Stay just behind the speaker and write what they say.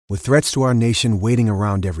With threats to our nation waiting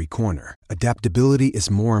around every corner, adaptability is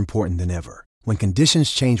more important than ever. When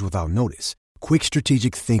conditions change without notice, quick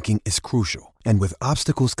strategic thinking is crucial. And with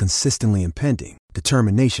obstacles consistently impending,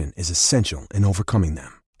 determination is essential in overcoming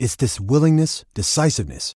them. It's this willingness,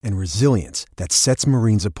 decisiveness, and resilience that sets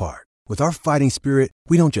Marines apart. With our fighting spirit,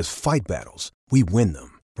 we don't just fight battles, we win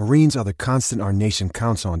them. Marines are the constant our nation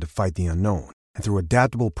counts on to fight the unknown. And through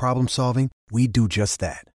adaptable problem solving, we do just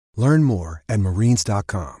that. Learn more at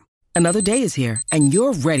marines.com. Another day is here, and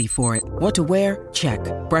you're ready for it. What to wear? Check.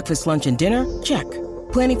 Breakfast, lunch, and dinner? Check.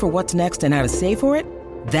 Planning for what's next and how to save for it?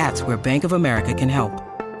 That's where Bank of America can help.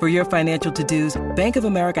 For your financial to-dos, Bank of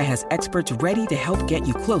America has experts ready to help get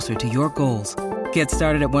you closer to your goals. Get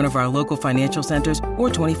started at one of our local financial centers or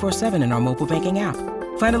 24/7 in our mobile banking app.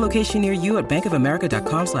 Find a location near you at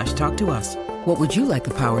bankofamerica.com/talktous. What would you like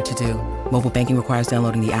the power to do? Mobile banking requires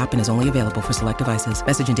downloading the app and is only available for select devices.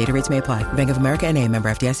 Message and data rates may apply. Bank of America N.A., member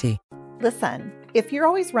FDIC. Listen, if you're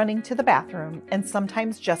always running to the bathroom and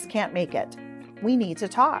sometimes just can't make it, we need to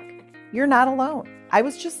talk. You're not alone. I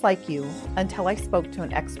was just like you until I spoke to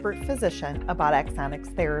an expert physician about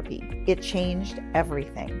Axonics therapy. It changed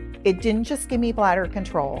everything. It didn't just give me bladder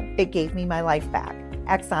control, it gave me my life back.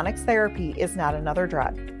 Axonics therapy is not another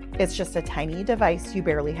drug. It's just a tiny device you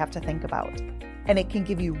barely have to think about. And it can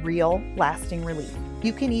give you real, lasting relief.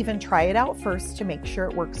 You can even try it out first to make sure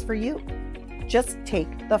it works for you. Just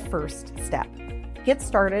take the first step. Get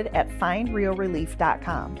started at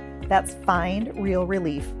findrealrelief.com. That's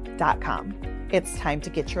findrealrelief.com. It's time to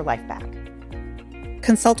get your life back.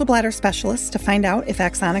 Consult a bladder specialist to find out if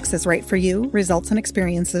Axonics is right for you. Results and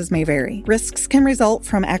experiences may vary. Risks can result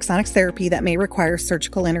from Axonics therapy that may require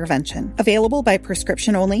surgical intervention. Available by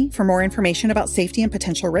prescription only. For more information about safety and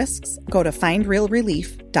potential risks, go to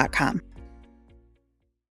findrealrelief.com.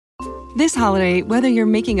 This holiday, whether you're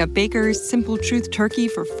making a Baker's Simple Truth turkey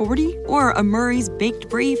for 40 or a Murray's Baked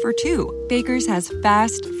Brie for 2, Baker's has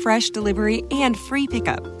fast, fresh delivery and free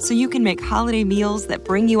pickup, so you can make holiday meals that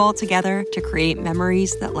bring you all together to create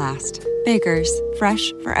memories that last. Baker's,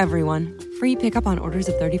 fresh for everyone. Free pickup on orders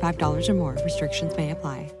of $35 or more. Restrictions may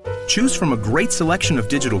apply. Choose from a great selection of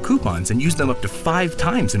digital coupons and use them up to 5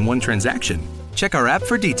 times in one transaction. Check our app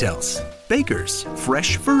for details. Baker's,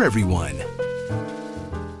 fresh for everyone.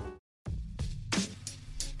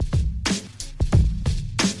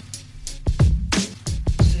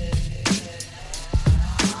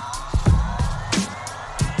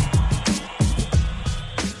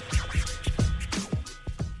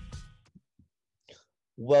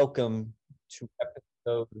 Welcome to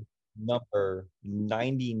episode number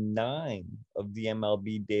 99 of the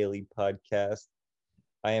MLB Daily Podcast.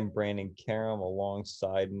 I am Brandon Karam.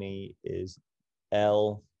 Alongside me is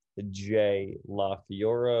L.J.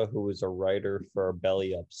 LaFiora, who is a writer for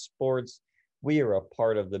Belly Up Sports. We are a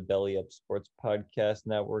part of the Belly Up Sports Podcast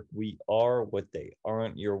Network. We are what they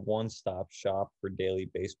aren't, your one-stop shop for daily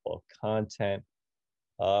baseball content.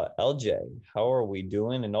 LJ, how are we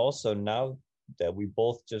doing? And also now that we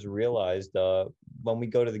both just realized when we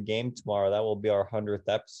go to the game tomorrow, that will be our 100th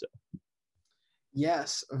episode.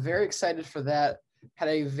 Yes, very excited for that. Had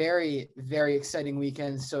a very, very exciting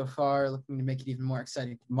weekend so far. Looking to make it even more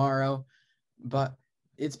exciting tomorrow, but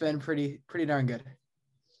it's been pretty darn good.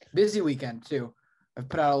 Busy weekend too. I've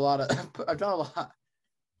done a lot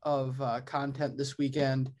of content this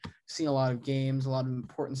weekend. Seen a lot of games, a lot of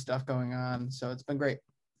important stuff going on. So it's been great.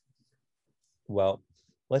 Well,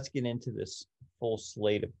 let's get into this full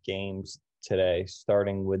slate of games today,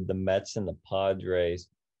 starting with the Mets and the Padres.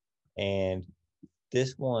 And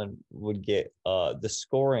this one would get the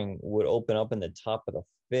scoring would open up in the top of the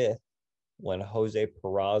 5th when Jose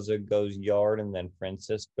Peraza goes yard and then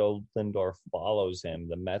Francisco Lindor follows him.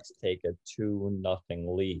 The Mets take a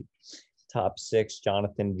 2-0 lead. Top 6,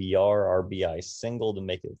 Jonathan Villar RBI single to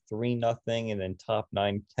make it 3-0, and then top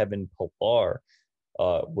 9, Kevin Pillar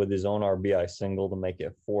with his own RBI single to make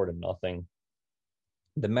it 4-0.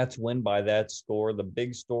 The Mets win by that score. The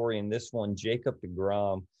big story in this one, Jacob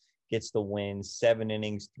deGrom gets the win, 7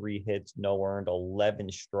 innings, 3 hits, no earned, 11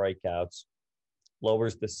 strikeouts,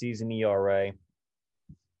 lowers the season ERA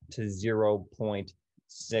to 0.62.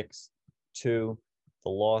 The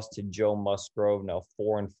loss to Joe Musgrove, now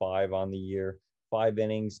 4-5 on the year, 5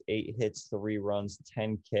 innings, 8 hits, 3 runs,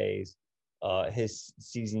 10 Ks. His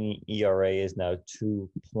season ERA is now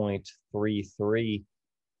 2.33.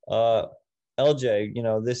 LJ,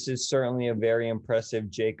 this is certainly a very impressive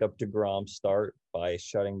Jacob deGrom start by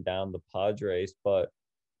shutting down the Padres, but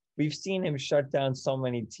we've seen him shut down so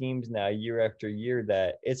many teams now year after year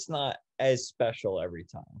that it's not as special every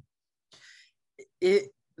time.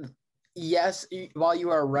 Yes, while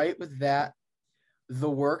you are right with that, the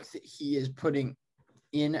work that he is putting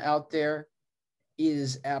in out there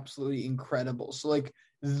is absolutely incredible. So like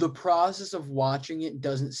the process of watching it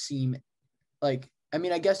doesn't seem like, I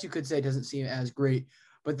mean, I guess you could say it doesn't seem as great,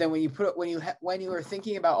 but then when you are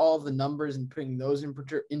thinking about all of the numbers and putting those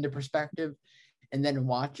into perspective, and then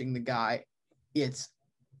watching the guy, it's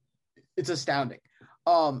astounding.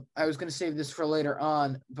 I was going to save this for later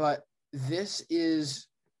on, but this is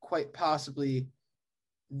quite possibly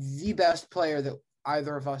the best player that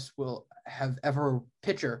either of us will have ever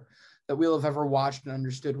pitcher that we'll have ever watched and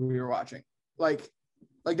understood what we were watching. Like,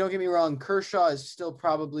 don't get me wrong, Kershaw is still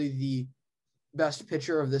probably the best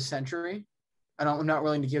pitcher of this century. I'm not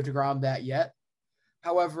willing to give DeGrom that yet.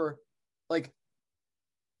 However, like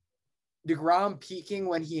DeGrom peaking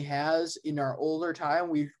when he has in our older time,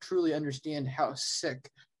 we truly understand how sick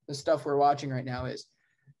the stuff we're watching right now is.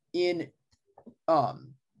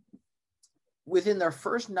 Within their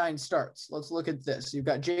first 9 starts, let's look at this. You've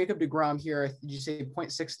got Jacob DeGrom here. Did you say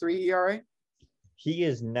 0.63 ERA? He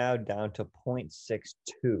is now down to 0.62.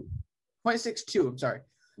 0.62, I'm sorry.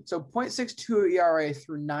 So 0.62 ERA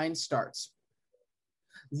through 9 starts.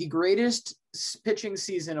 The greatest pitching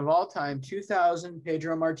season of all time, 2000,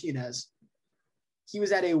 Pedro Martinez. He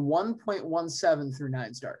was at a 1.17 through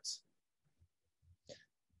 9 starts.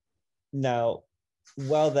 Now,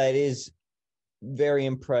 while that is very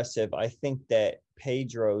impressive, I think that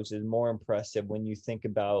Pedro's is more impressive when you think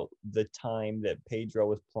about the time that Pedro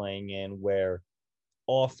was playing in, where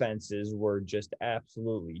offenses were just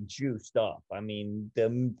absolutely juiced up. I mean, the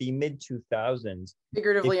mid 2000s,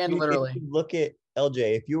 figuratively and literally. Look at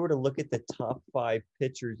LJ. If you were to look at the top 5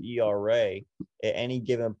 pitchers' ERA at any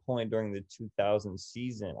given point during the 2000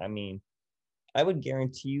 season, I mean, I would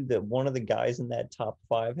guarantee you that one of the guys in that top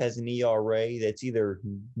 5 has an ERA that's either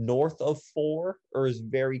north of 4 or is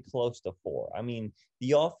very close to 4. I mean,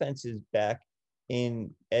 the offenses back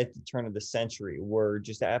at the turn of the century were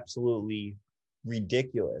just absolutely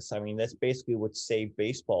ridiculous. I mean, that's basically what saved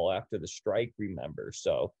baseball after the strike, remember?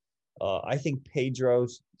 So I think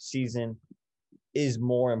Pedro's season is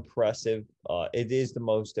more impressive. It is the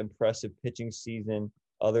most impressive pitching season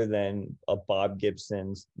other than Bob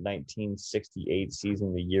Gibson's 1968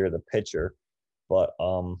 season, the year of the pitcher. But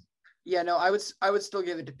yeah, no, I would still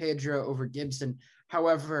give it to Pedro over Gibson.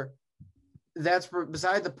 However, that's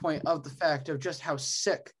beside the point of the fact of just how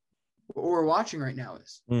sick what we're watching right now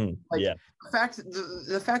is. Yeah.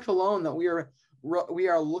 The fact alone that we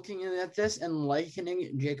are looking at this and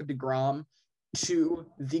likening Jacob DeGrom to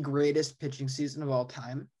the greatest pitching season of all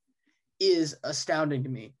time is astounding to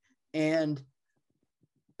me. And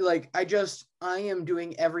like, I am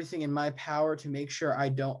doing everything in my power to make sure I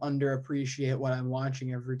don't underappreciate what I'm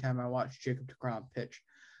watching every time I watch Jacob DeGrom pitch,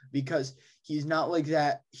 because he's not like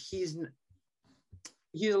that. He's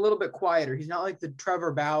a little bit quieter. He's not like the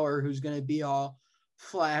Trevor Bauer who's going to be all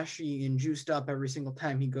flashy and juiced up every single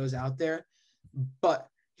time he goes out there. But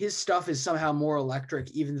his stuff is somehow more electric,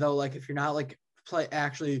 even though, like, if you're not like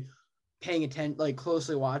actually paying attention, like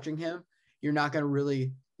closely watching him, you're not going to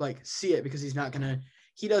really like see it, because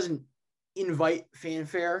he doesn't invite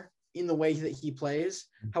fanfare in the way that he plays.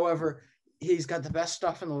 However, he's got the best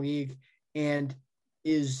stuff in the league and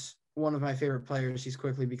is one of my favorite players. He's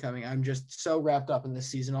quickly becoming. I'm just so wrapped up in this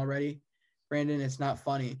season already, Brandon. It's not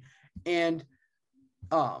funny. And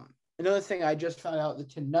another thing I just found out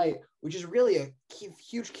tonight, which is really a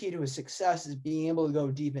huge key to his success, is being able to go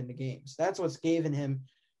deep into games. That's what's given him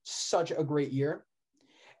such a great year.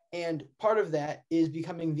 And part of that is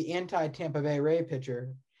becoming the anti-Tampa Bay Ray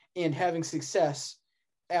pitcher and having success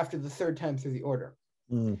after the 3rd time through the order.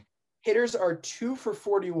 Hitters are 2 for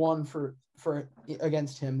 41 for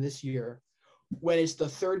against him this year when it's the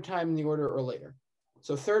 3rd time in the order or later.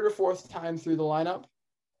 So 3rd or 4th time through the lineup,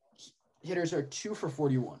 hitters are 2 for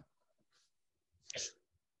 41.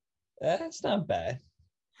 That's not bad.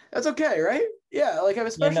 That's okay, right? Yeah, like I'm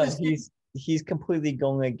especially he's completely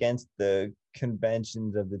going against the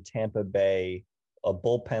conventions of the Tampa Bay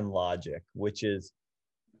bullpen logic, which is,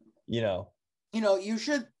 you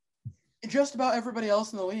should, just about everybody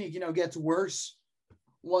else in the league, gets worse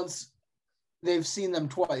once they've seen them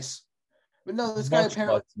twice. But no, this guy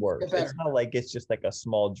apparently worse. It's not like it's just like a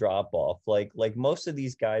small drop off. Like most of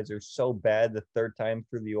these guys are so bad the 3rd time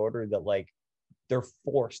through the order that like they're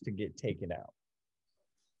forced to get taken out.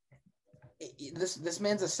 This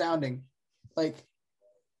man's astounding. Like,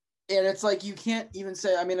 and it's like, you can't even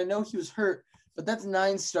say, I mean, I know he was hurt, but that's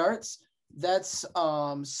 9 starts. That's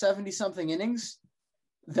 70 something innings.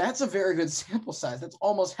 That's a very good sample size. That's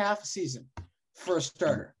almost half a season for a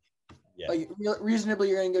starter. Yeah. Like, reasonably,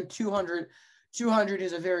 you're going to go 200. 200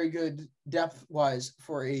 is a very good depth wise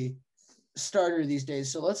for a starter these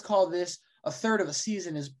days. So let's call this a third of a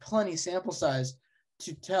season is plenty sample size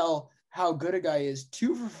to tell how good a guy is.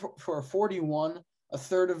 2 for 41, a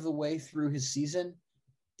third of the way through his season.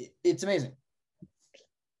 It's amazing.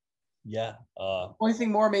 Yeah. Only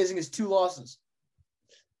thing more amazing is 2 losses.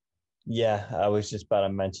 Yeah, I was just about to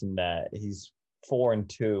mention that he's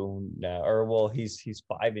 4-2 now, or well, he's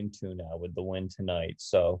 5-2 now with the win tonight.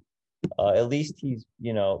 So at least he's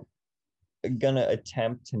gonna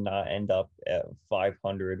attempt to not end up at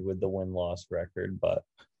 500 with the win-loss record, but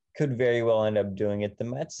could very well end up doing it. The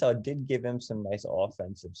Mets did give him some nice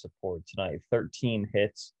offensive support tonight. 13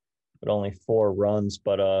 hits, but only 4 runs.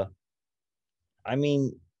 But I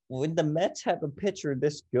mean, when the Mets have a pitcher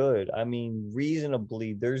this good, I mean,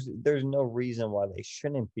 reasonably, there's no reason why they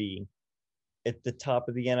shouldn't be at the top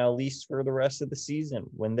of the NL East for the rest of the season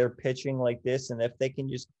when they're pitching like this. And if they can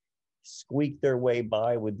just squeak their way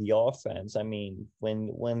by with the offense, I mean,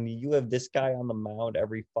 when you have this guy on the mound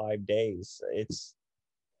every 5 days,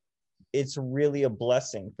 it's really a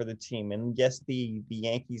blessing for the team. And yes, the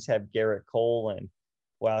Yankees have Garrett Cole, and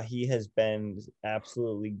while he has been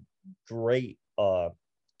absolutely great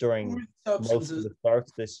during most of the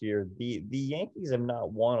starts this year, the Yankees have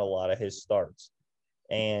not won a lot of his starts.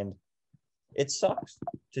 And it sucks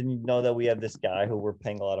to know that we have this guy who we're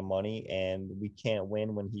paying a lot of money and we can't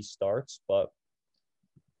win when he starts. But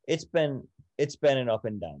it's been an up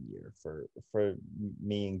and down year for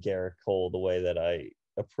me and Garrett Cole, the way that I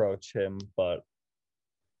approach him. But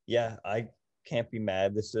yeah, I can't be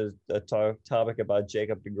mad. This is a topic about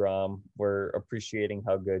Jacob deGrom. We're appreciating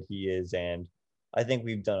how good he is, and I think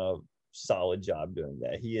we've done a solid job doing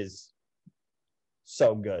that. He is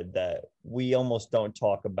so good that we almost don't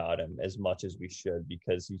talk about him as much as we should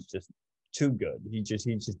because he's just too good. He's just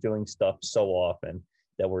doing stuff so often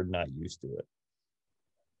that we're not used to it.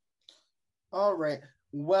 All right.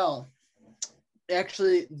 Well,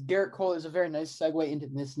 actually, Garrett Cole is a very nice segue into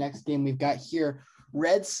this next game we've got here.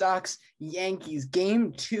 Red Sox, Yankees.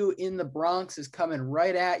 Game 2 in the Bronx is coming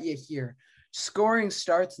right at you here. Scoring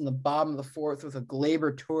starts in the bottom of the 4th with a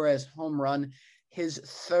Gleyber Torres home run, his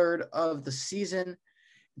 3rd of the season,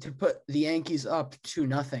 to put the Yankees up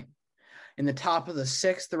 2-0. In the top of the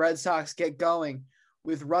 6th, the Red Sox get going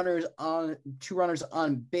with 2 runners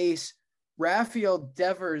on base. Rafael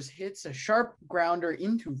Devers hits a sharp grounder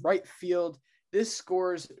into right field. This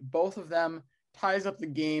scores both of them, ties up the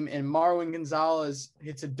game, and Marwin Gonzalez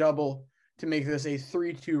hits a double to make this a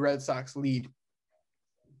 3-2 Red Sox lead.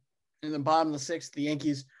 In the bottom of the 6th, the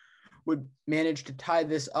Yankees would manage to tie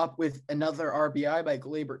this up with another RBI by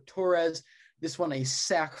Gleyber Torres. This one a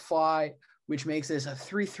sac fly, which makes this a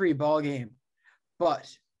 3-3 ball game. But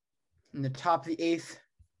in the top of the 8th,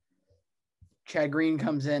 Chad Green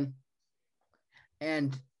comes in,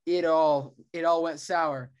 and it all went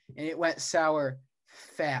sour, and it went sour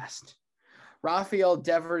fast. Rafael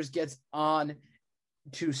Devers gets on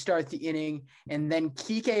to start the inning, and then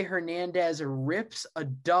Kike Hernandez rips a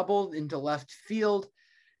double into left field.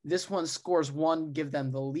 This one scores 1, give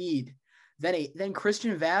them the lead. Then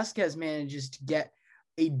Christian Vasquez manages to get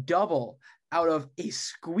a double out of a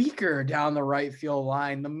squeaker down the right field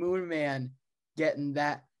line. The Moon Man getting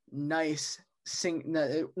that nice should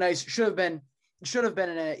have been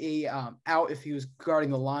an out if he was guarding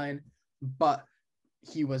the line, but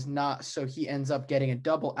he was not. So he ends up getting a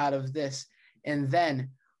double out of this. And then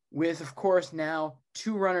with, of course, now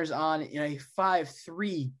 2 runners on in a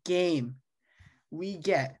 5-3 game, we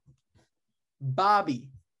get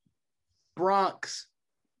Bobby Bronx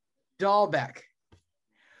Dahlbeck,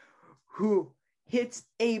 who hits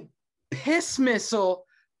a piss missile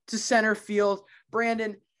to center field.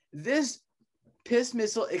 Brandon, this piss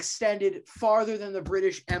missile extended farther than the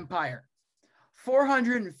British Empire.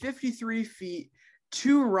 453 feet,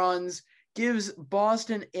 2 runs, gives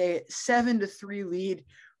Boston a 7-3 lead,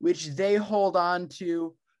 which they hold on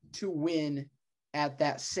to win at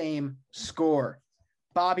that same score.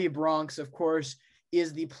 Bobby Bronx, of course,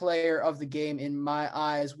 is the player of the game in my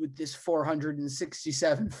eyes with this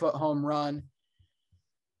 467-foot home run.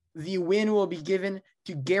 The win will be given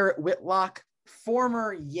to Garrett Whitlock,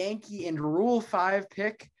 former Yankee and Rule 5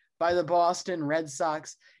 pick by the Boston Red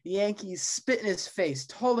Sox. The Yankees spit in his face,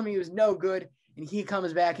 told him he was no good, and he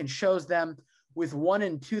comes back and shows them with 1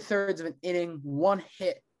 2/3 of an inning, 1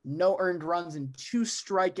 hit, no earned runs, and 2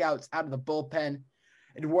 strikeouts out of the bullpen.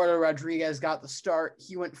 Eduardo Rodriguez got the start.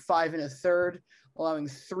 He went 5 1/3, allowing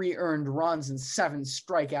 3 earned runs and 7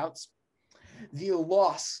 strikeouts. The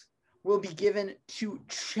loss will be given to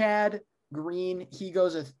Chad Green. He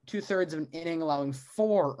goes 2/3 of an inning, allowing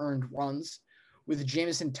 4 earned runs, with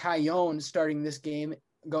Jameson Taillon starting this game,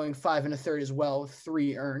 going 5 1/3 as well, with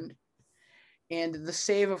 3 earned. And the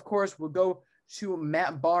save, of course, will go to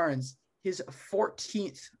Matt Barnes, his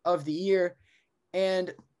 14th of the year.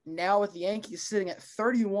 And now with the Yankees sitting at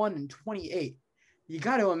 31-28, you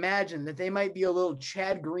got to imagine that they might be a little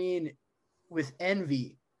Chad Green with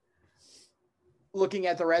envy looking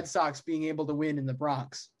at the Red Sox being able to win in the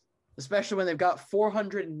Bronx, especially when they've got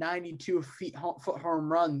 492 foot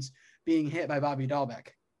home runs being hit by Bobby Dahlbeck.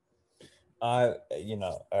 All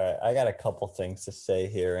right, I got a couple things to say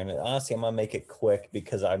here, and honestly, I'm gonna make it quick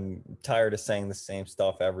because I'm tired of saying the same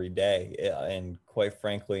stuff every day. And quite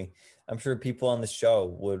frankly, I'm sure people on the show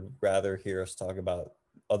would rather hear us talk about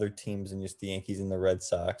other teams than just the Yankees and the Red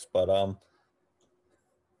Sox. But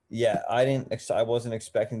yeah, I wasn't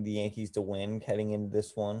expecting the Yankees to win heading into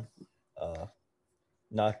this one.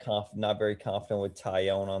 Not very confident with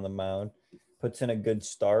Tyone on the mound. Puts in a good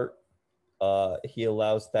start. He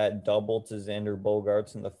allows that double to Xander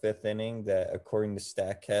Bogaerts in the 5th inning that, according to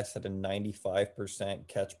StatCast, had a 95%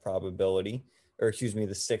 catch probability, the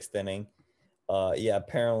 6th inning.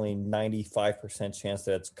 Apparently 95% chance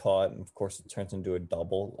that it's caught, and of course it turns into a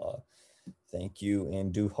double. Thank you,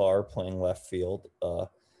 Andujar playing left field.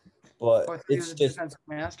 But it's just defensive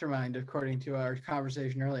mastermind, according to our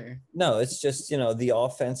conversation earlier. No, it's just the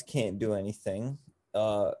offense can't do anything.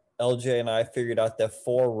 LJ and I figured out that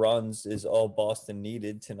 4 runs is all Boston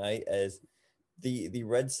needed tonight, as the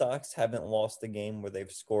Red Sox haven't lost a game where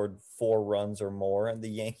they've scored 4 runs or more, and the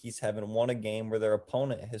Yankees haven't won a game where their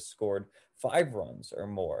opponent has scored 5 runs or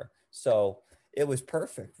more. So it was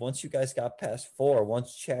perfect. Once you guys got past 4,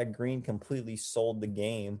 once Chad Green completely sold the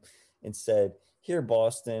game and said, "Here,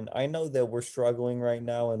 Boston, I know that we're struggling right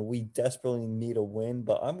now and we desperately need a win,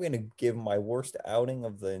 but I'm going to give my worst outing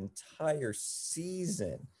of the entire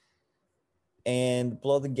season and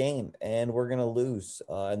blow the game, and we're going to lose.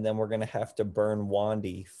 And then we're going to have to burn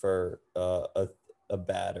Wandy for a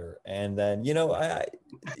batter." And then,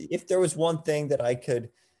 if there was one thing that I could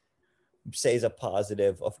say is a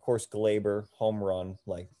positive, of course, Glaber home run,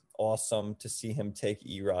 like awesome to see him take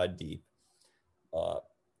Erod deep.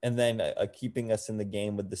 And then keeping us in the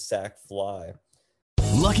game with the sac fly.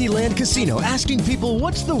 Lucky Land Casino, asking people,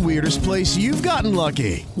 what's the weirdest place you've gotten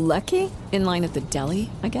lucky? Lucky? In line at the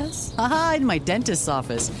deli, I guess? Aha, in my dentist's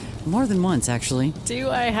office. More than once, actually.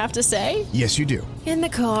 Do I have to say? Yes, you do. In the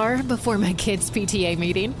car before my kids' PTA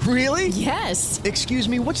meeting. Really? Yes. Excuse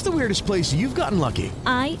me, what's the weirdest place you've gotten lucky?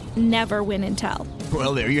 I never win and tell.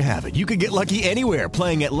 Well, there you have it. You can get lucky anywhere,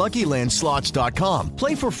 playing at LuckyLandSlots.com.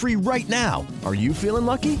 Play for free right now. Are you feeling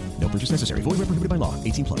lucky? No purchase necessary. Void where prohibited by law.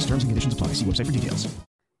 18+. Terms and conditions apply. See website for details.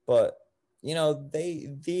 But,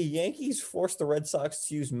 the Yankees forced the Red Sox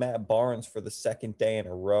to use Matt Barnes for the 2nd day in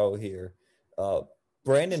a row here.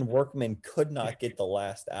 Brandon Workman could not get the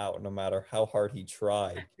last out no matter how hard he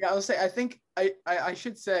tried. Yeah, I would say, I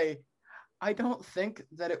should say, I don't think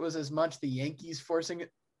that it was as much the Yankees forcing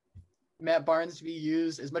Matt Barnes to be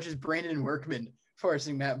used as much as Brandon Workman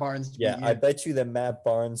forcing Matt Barnes to be used. Yeah, I bet you that Matt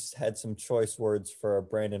Barnes had some choice words for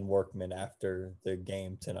Brandon Workman after the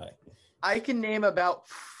game tonight. I can name about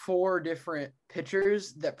 4 different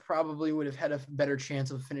pitchers that probably would have had a better chance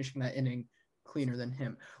of finishing that inning cleaner than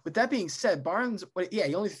him. With that being said, Barnes,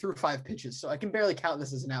 he only threw 5 pitches, so I can barely count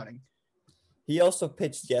this as an outing. He also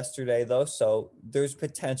pitched yesterday, though, so there's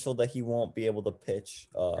potential that he won't be able to pitch.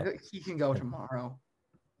 He can go tomorrow.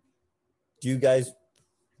 Do you guys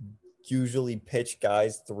usually pitch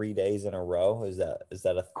guys 3 days in a row? Is that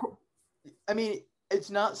a? I mean,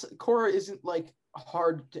 it's not. Cora isn't like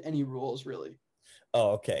hard to any rules really.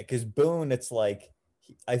 Oh, okay. Because Boone, it's like,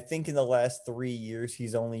 I think in the last 3 years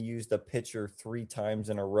he's only used a pitcher 3 times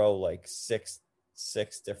in a row, like six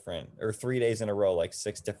different, or 3 days in a row, like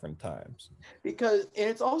 6 different times. And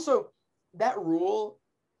it's also, that rule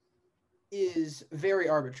is very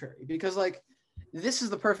arbitrary because like this is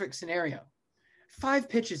the perfect scenario. 5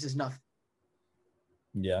 pitches is nothing.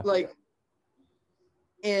 Yeah. Like,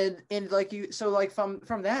 and like you, so like from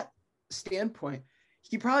that standpoint,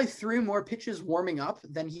 he probably threw more pitches warming up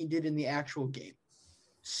than he did in the actual game.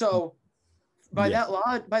 So by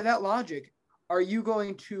that logic, are you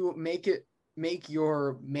going to make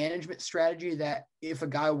your management strategy that if a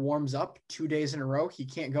guy warms up 2 days in a row, he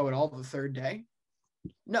can't go at all the 3rd day?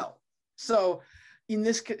 No. So in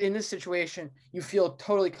this situation, you feel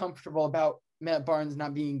totally comfortable about Matt Barnes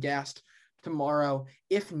not being gassed tomorrow.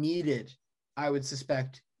 If needed, I would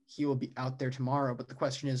suspect he will be out there tomorrow. But the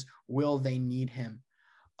question is, will they need him?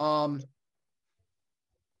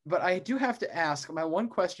 But I do have to ask my one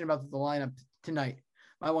question about the lineup tonight.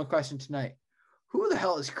 Who the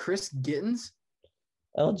hell is Chris Gittens?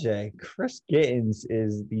 LJ, Chris Gittens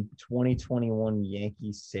is the 2021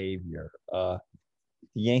 Yankees savior.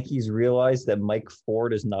 The Yankees realized that Mike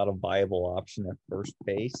Ford is not a viable option at first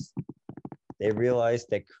base. They realized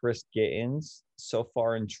that Chris Gittens, so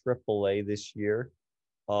far in AAA this year,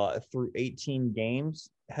 through 18 games,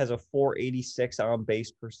 has a 486 on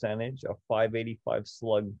base percentage, a 585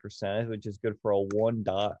 slugging percentage, which is good for a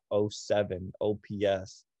 1.07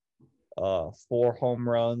 OPS. 4 home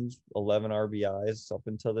runs, 11 RBIs up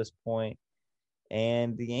until this point.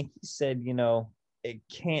 And the Yankees said, it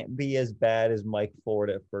can't be as bad as Mike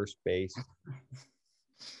Ford at first base.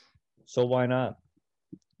 So why not?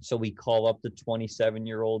 So we call up the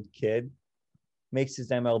 27-year-old kid, makes his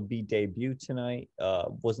MLB debut tonight.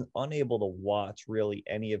 Wasn't unable to watch really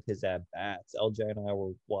any of his at-bats. LJ and I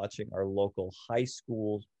were watching our local high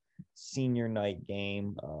school senior night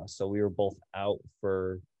game. So we were both out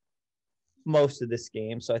for most of this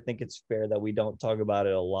game. So I think it's fair that we don't talk about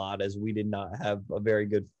it a lot, as we did not have a very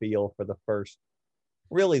good feel for the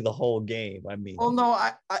whole game. I mean, well, no,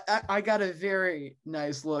 I got a very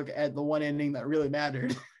nice look at the one inning that really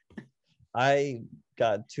mattered. I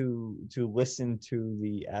got to listen to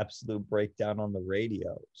the absolute breakdown on the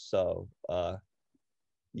radio. So,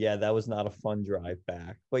 yeah, that was not a fun drive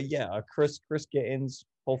back. But yeah, Chris Gittens,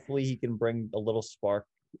 hopefully he can bring a little spark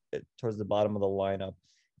towards the bottom of the lineup.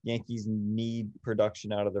 Yankees need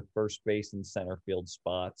production out of their first base and center field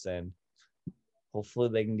spots, and hopefully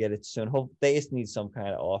they can get it soon. They just need some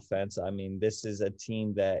kind of offense. I mean, this is a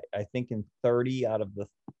team that I think in 30 out of the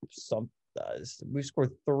we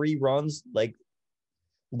scored 3 runs, like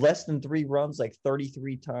less than 3 runs, like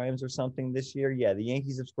 33 times or something this year. Yeah, the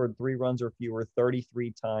Yankees have scored 3 runs or fewer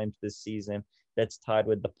 33 times this season. That's tied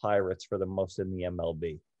with the Pirates for the most in the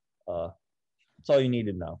MLB. That's all you need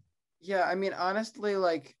to know. Yeah, I mean, honestly,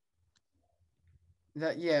 like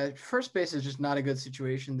that, yeah, first base is just not a good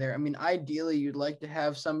situation there. I mean, ideally, you'd like to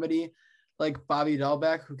have somebody like Bobby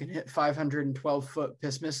Dahlbeck who can hit 512-foot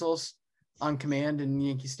piss missiles on command in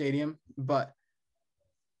Yankee Stadium, but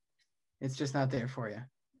it's just not there for you.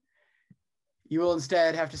 You will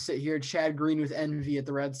instead have to sit here, Chad Green with envy at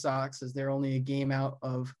the Red Sox, as they're only a game out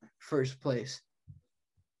of first place.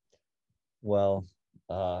 Well,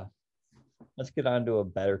 let's get on to a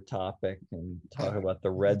better topic and talk about the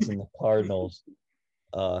Reds and the Cardinals.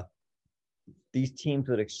 These teams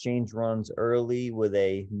would exchange runs early with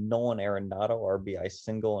a Nolan Arenado RBI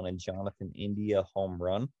single and a Jonathan India home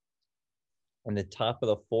run. In the top of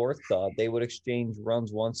the 4th, they would exchange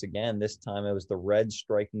runs once again. This time it was the Reds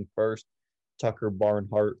striking first, Tucker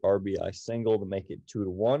Barnhart RBI single to make it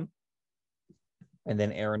 2-1. And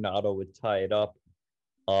then Arenado would tie it up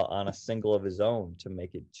on a single of his own to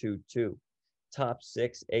make it 2-2. Top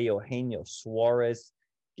 6, Eugenio Suarez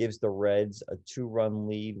gives the Reds a 2-run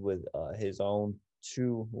lead with his own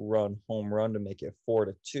 2-run home run to make it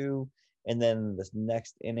 4-2. And then the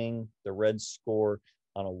next inning, the Reds score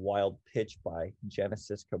on a wild pitch by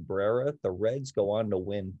Genesis Cabrera. The Reds go on to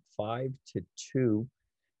win 5-2.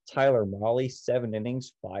 Tyler Mahle, 7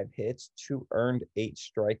 innings, 5 hits, 2 earned, 8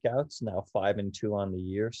 strikeouts, now 5-2 on the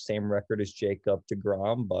year. Same record as Jacob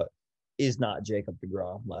deGrom, but is not Jacob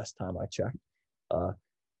deGrom last time I checked.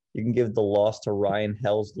 You can give the loss to Ryan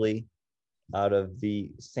Helsley out of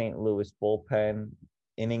the St. Louis bullpen,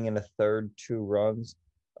 inning in a third, 2 runs.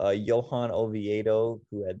 Johan Oviedo,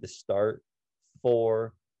 who had the start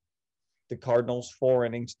for the Cardinals, 4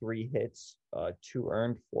 innings, 3 hits, 2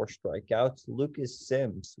 earned, 4 strikeouts. Lucas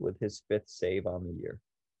Sims with his 5th save on the year.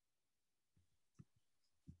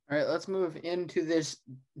 All right, let's move into this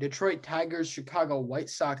Detroit Tigers Chicago White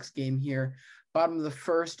Sox game here. Bottom of the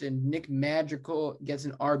 1st, and Nick Madrigal gets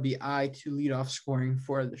an RBI to lead off scoring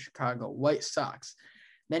for the Chicago White Sox.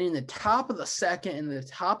 Then in the top of the 2nd and the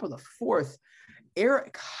top of the 4th,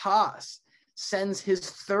 Eric Haas sends his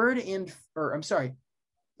 6th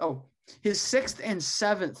and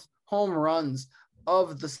 7th home runs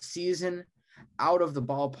of the season out of the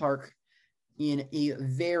ballpark in a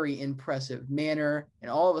very impressive manner. And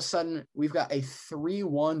all of a sudden, we've got a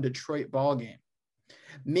 3-1 Detroit ball game.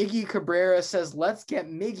 Miggy Cabrera says, let's get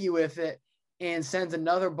Miggy with it, and sends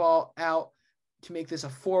another ball out to make this a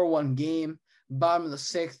 4-1 game. Bottom of the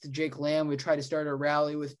 6th, Jake Lamb would try to start a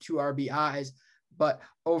rally with 2 RBIs, but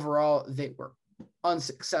overall they were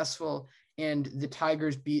unsuccessful, and the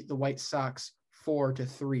Tigers beat the White Sox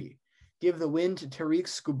 4-3. Give the win to Tariq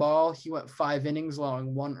Skubal. He went 5 innings,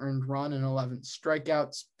 allowing 1 earned run and 11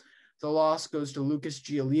 strikeouts. The loss goes to Lucas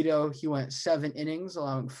Giolito. He went 7 innings,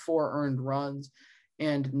 allowing 4 earned runs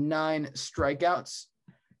and 9 strikeouts.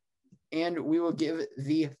 And we will give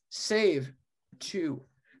the save to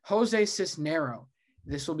Jose Cisnero.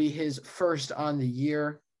 This will be his 1st on the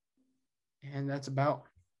year. And that's about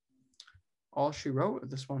all she wrote with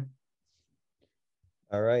this one.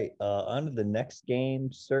 All right, on to the next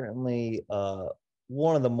game. Certainly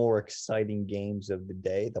one of the more exciting games of the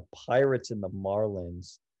day, the Pirates and the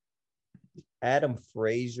Marlins. Adam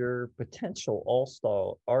Frazier, potential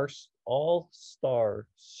all-star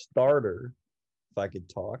starter, if I could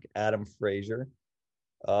talk, Adam Frazier.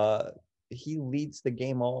 He leads the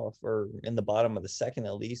game off, or in the bottom of the second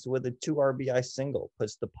at least, with a 2 RBI single,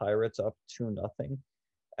 puts the Pirates up 2-0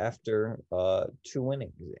 after 2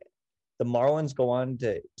 innings. The Marlins go on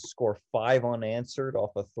to score 5 unanswered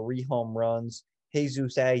off of 3 home runs.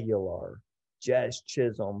 Jesus Aguilar, Jazz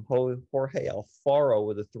Chisholm, Jorge Alfaro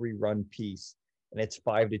with a 3-run piece, and it's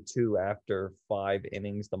 5-2 after 5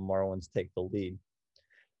 innings. The Marlins take the lead.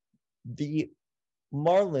 The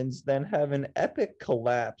Marlins then have an epic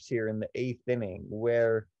collapse here in the 8th inning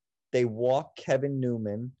where they walk Kevin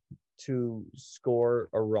Newman to score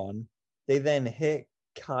a run. They then hit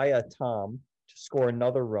Kaya Tom to score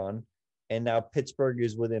another run, and now Pittsburgh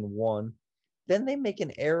is within 1. Then they make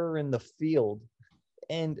an error in the field,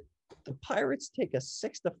 and the Pirates take a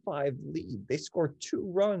 6-5 lead. They score 2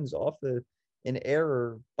 runs off an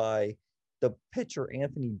error by the pitcher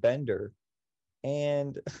Anthony Bender,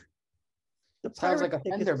 and the Sounds Pirates like a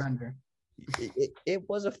fender bender. It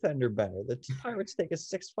was a fender bender. The Pirates take a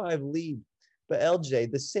 6-5 lead, but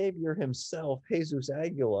LJ, the savior himself, Jesus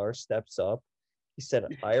Aguilar, steps up. He said,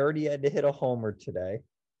 "I already had to hit a homer today.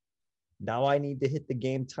 Now I need to hit the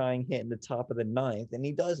game-tying hit in the top of the 9th," and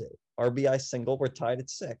he does it. RBI single. We're tied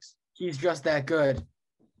at 6. He's just that good.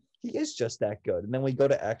 He is just that good. And then we go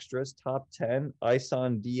to extras. Top 10,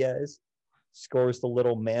 Isan Diaz scores the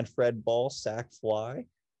little Manfred ball sac fly.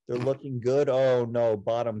 They're looking good. Oh, no,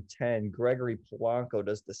 bottom 10. Gregory Polanco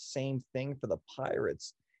does the same thing for the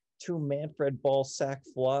Pirates. 2 Manfred ball sac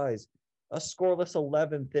flies. A scoreless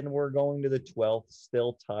 11th, and we're going to the 12th,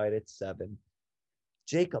 still tied at 7.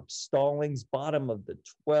 Jacob Stallings, bottom of the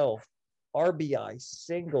 12th. RBI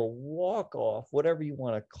single, walk-off, whatever you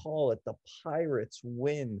want to call it. The Pirates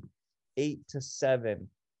win 8-7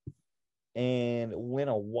 and win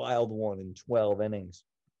a wild one in 12 innings.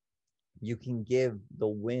 You can give the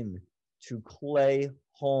win to Clay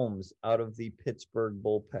Holmes out of the Pittsburgh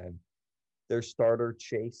bullpen. Their starter,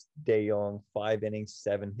 Chase DeYoung, 5 innings,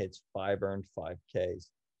 7 hits, 5 earned, 5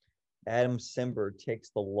 Ks. Adam Simber takes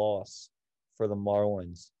the loss for the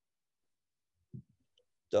Marlins.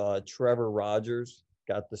 Trevor Rogers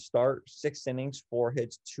got the start, 6 innings, 4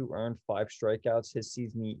 hits, 2 earned, 5 strikeouts. His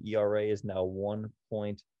season ERA is now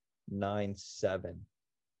 1.97.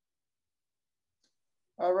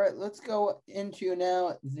 All right, let's go into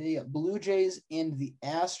now the Blue Jays and the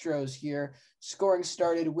Astros here. Scoring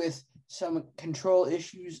started with some control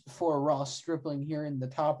issues for Ross Stripling here in the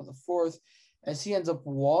top of the 4th, as he ends up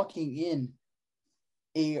walking in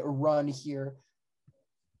a run here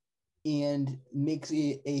and makes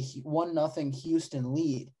a 1-0 Houston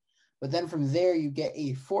lead. But then from there, you get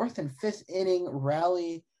a 4th and 5th inning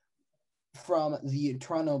rally from the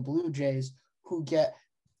Toronto Blue Jays, who get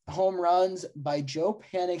home runs by Joe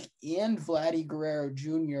Panik and Vladdy Guerrero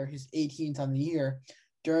Jr., his 18th on the year,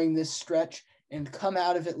 during this stretch, and come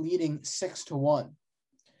out of it leading 6-1.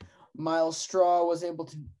 Miles Straw was able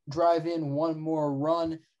to drive in one more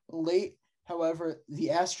run late. However, the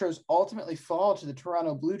Astros ultimately fall to the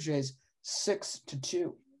Toronto Blue Jays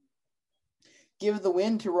 6-2. Give the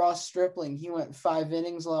win to Ross Stripling. He went 5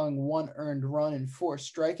 innings, allowing 1 earned run and 4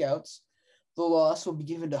 strikeouts. The loss will be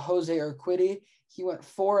given to Jose Urquidy. He went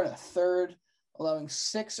 4 1/3, allowing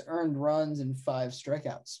 6 earned runs and 5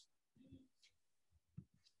 strikeouts.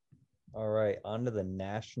 All right, on to the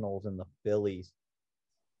Nationals and the Phillies.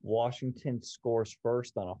 Washington scores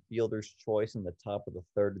first on a fielder's choice in the top of the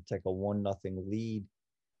 3rd to take a 1-0 lead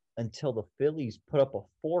until the Phillies put up a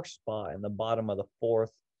 4 spot in the bottom of the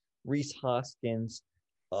 4th. Rhys Hoskins,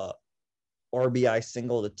 RBI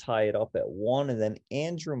single to tie it up at 1, and then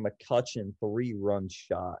Andrew McCutchen, 3-run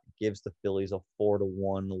shot, gives the Phillies a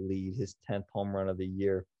 4-1 lead, his 10th home run of the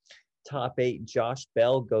year. Top 8, Josh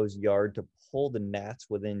Bell goes yard to pull the Nats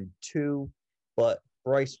within 2, but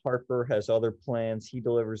Bryce Harper has other plans. He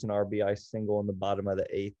delivers an RBI single in the bottom of the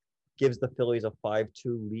 8th, gives the Phillies a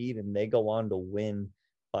 5-2 lead, and they go on to win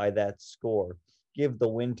by that score. Give the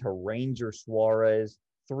win to Ranger Suarez,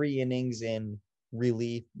 3 innings in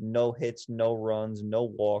relief, no hits, no runs, no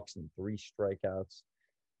walks, and 3 strikeouts.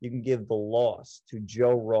 You can give the loss to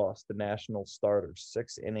Joe Ross, the National starter,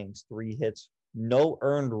 6 innings, 3 hits, no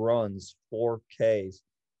earned runs, 4 Ks.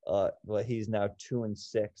 But he's now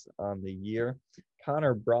 2-6 on the year.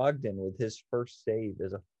 Connor Brogdon with his first save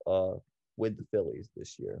as with the Phillies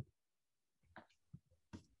this year.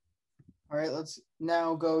 All right, let's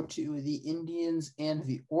now go to the Indians and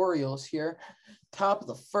the Orioles here. Top of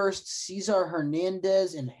the first, Cesar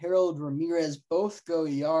Hernandez and Harold Ramirez both go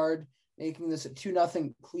yard, making this a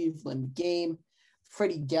 2-0 Cleveland game.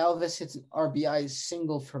 Freddie Galvis hits an RBI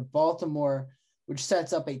single for Baltimore, which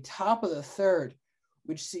sets up a top of the third,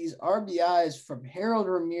 which sees RBIs from Harold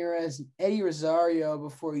Ramirez and Eddie Rosario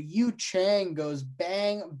before Yu Chang goes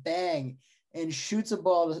bang, bang, and shoots a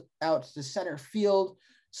ball out to center field,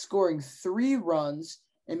 scoring 3 runs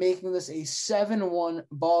and making this a 7-1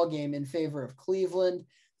 ball game in favor of Cleveland.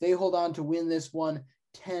 They hold on to win this one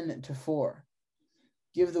 10-4.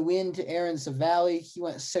 Give the win to Aaron Savali. He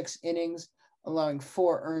went 6 innings, allowing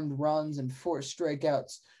 4 earned runs and 4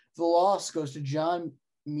 strikeouts. The loss goes to John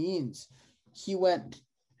Means. He went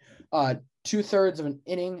 2/3 of an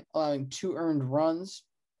inning, allowing 2 earned runs.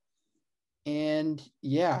 And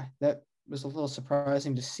yeah, that was a little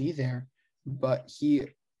surprising to see there, but he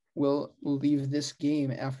will leave this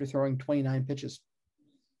game after throwing 29 pitches.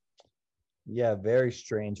 Yeah, very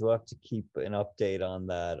strange. We'll have to keep an update on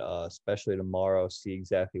that, especially tomorrow, see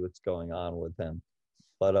exactly what's going on with him.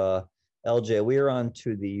 But LJ, we are on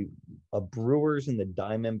to the Brewers and the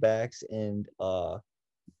Diamondbacks, and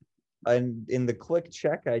in the quick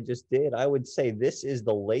check I just did, I would say this is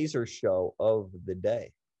the laser show of the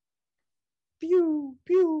day. Pew,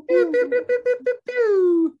 pew, pew, pew, pew, pew, pew,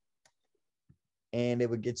 pew. And it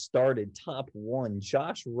would get started. Top 1,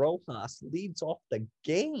 Josh Rojas leads off the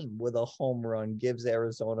game with a home run, gives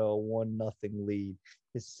Arizona a 1-0 lead,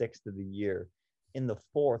 his 6th of the year. In the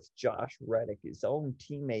 4th, Josh Reddick, his own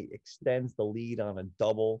teammate, extends the lead on a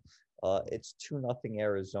double. It's 2-0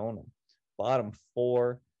 Arizona. Bottom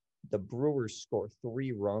 4, the Brewers score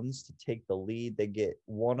 3 runs to take the lead. They get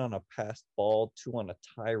 1 on a passed ball, 2 on a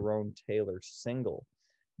Tyrone Taylor single.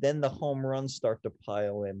 Then the home runs start to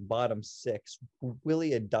pile in. Bottom 6,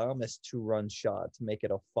 Willy Adames 2-run shot to make it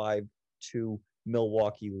a 5-2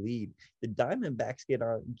 Milwaukee lead. The Diamondbacks get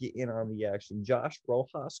in on the action. Josh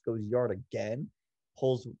Rojas goes yard again,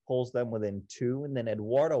 pulls them within 2, and then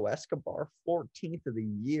Eduardo Escobar, 14th of the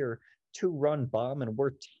year, 2-run bomb, and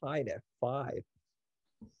we're tied at 5.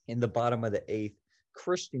 In the bottom of the 8th,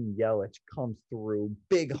 Christian Yelich comes through,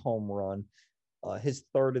 big home run, his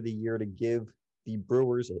 3rd of the year to give the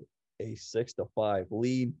Brewers a 6-5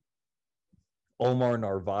 lead. Omar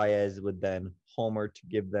Narvaez would then homer to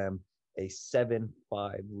give them a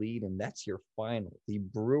 7-5 lead, and that's your final. The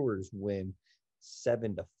Brewers win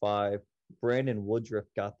 7-5. Brandon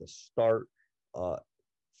Woodruff got the start.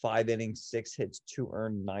 5 innings, 6 hits, 2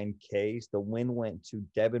 earned, 9 Ks. The win went to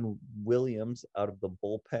Devin Williams out of the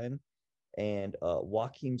bullpen, and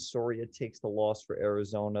Joakim Soria takes the loss for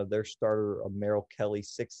Arizona. Their starter, Merrill Kelly,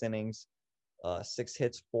 6 innings, 6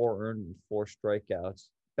 hits, 4 earned, and 4 strikeouts.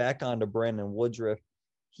 Back on to Brandon Woodruff.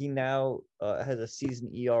 He now has a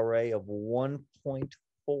season ERA of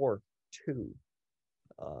 1.42.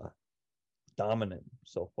 Dominant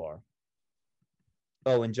so far.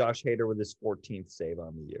 Oh, and Josh Hader with his 14th save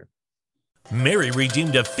on the year. Mary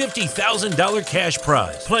redeemed a $50,000 cash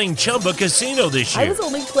prize playing Chumba Casino this year. I was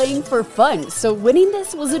only playing for fun, so winning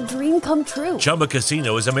this was a dream come true. Chumba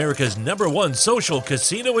Casino is America's #1 social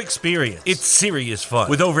casino experience. It's serious fun.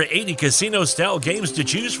 With over 80 casino-style games to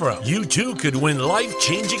choose from, you too could win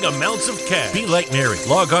life-changing amounts of cash. Be like Mary.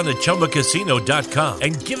 Log on to ChumbaCasino.com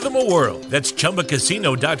and give them a whirl. That's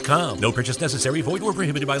ChumbaCasino.com. No purchase necessary. Void where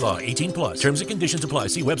prohibited by law. 18+. Terms and conditions apply.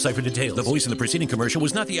 See website for details. The voice in the preceding commercial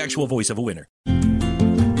was not the actual voice of a winner.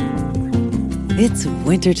 It's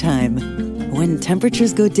wintertime. When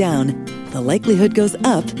temperatures go down, the likelihood goes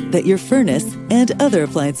up that your furnace and other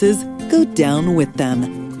appliances go down with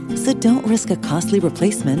them. So don't risk a costly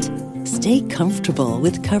replacement. Stay comfortable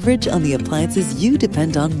with coverage on the appliances you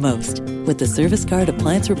depend on most with the Service Guard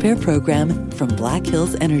Appliance Repair Program from Black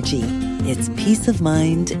Hills Energy. It's peace of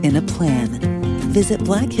mind in a plan. Visit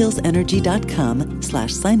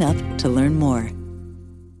blackhillsenergy.com/sign up to learn more.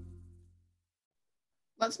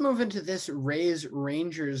 Let's move into this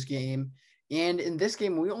Rays-Rangers game. And in this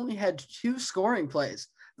game, we only had 2 scoring plays.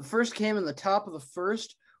 The first came in the top of the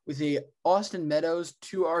first with a Austin Meadows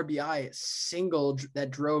 2 RBI single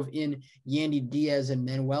that drove in Yandy Diaz and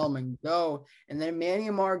Manuel Margot. And then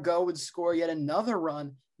Manny Margot would score yet another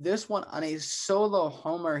run, this one on a solo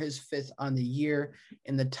homer, his 5th on the year.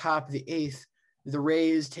 In the top of the 8th, the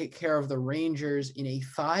Rays take care of the Rangers in a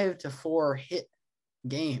 5-4 hit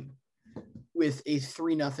game with a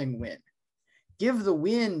 3-0 win. Give the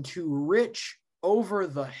win to Rich Over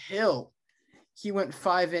the Hill. He went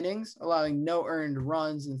 5 innings, allowing no earned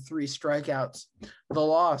runs and 3 strikeouts. The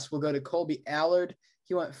loss will go to Colby Allard.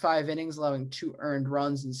 He went 5 innings, allowing 2 earned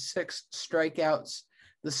runs and 6 strikeouts.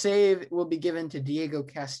 The save will be given to Diego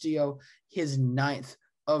Castillo, his 9th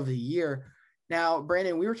of the year. Now,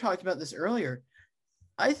 Brandon, we were talking about this earlier.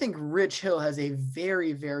 I think Rich Hill has a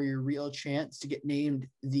very, very real chance to get named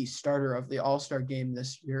the starter of the All-Star game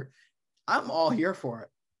this year. I'm all here for it.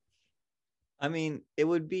 I mean, it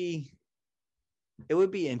would be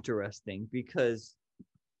interesting because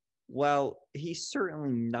while he's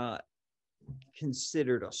certainly not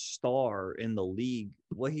considered a star in the league,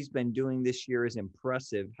 what he's been doing this year is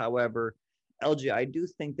impressive. However, LJ, I do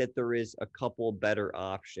think that there is a couple better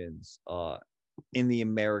options in the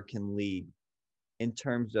American League in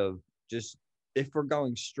terms of just if we're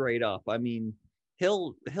going straight up. I mean,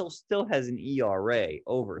 Hill still has an ERA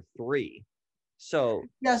over 3. So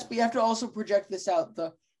yes, but you have to also project this out.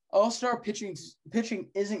 The All-Star pitching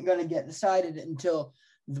isn't going to get decided until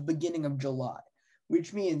the beginning of July,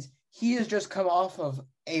 which means he has just come off of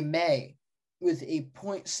a May with a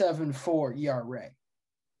 .74 ERA.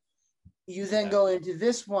 You then go into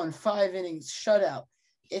this one, 5 innings shutout.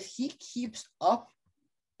 If he keeps up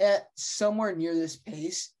at somewhere near this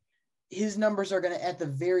pace, his numbers are going to, at the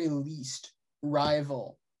very least,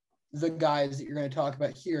 rival the guys that you're going to talk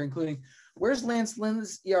about here, including where's Lance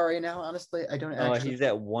Lynn's ERA now? Honestly, I don't actually. He's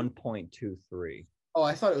at 1.23. Oh,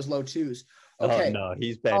 I thought it was low 2s. Okay. Oh, no,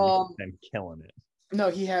 he's been killing it. No,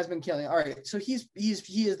 he has been killing it. All right, so he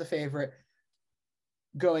is the favorite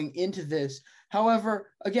going into this.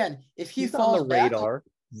 However, again, if he's falls on the radar,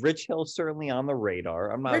 Rich Hill's certainly on the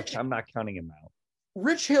radar. I'm not counting him out.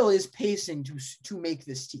 Rich Hill is pacing to make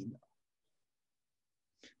this team.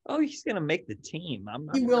 Oh, he's going to make the team.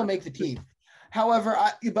 He will make the team. However,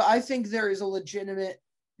 I think there is a legitimate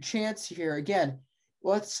chance here. Again,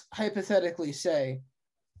 let's hypothetically say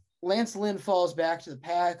Lance Lynn falls back to the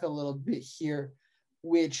pack a little bit here,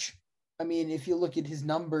 which, I mean, if you look at his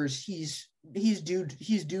numbers, he's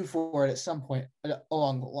due for it at some point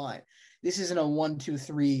along the line. This isn't a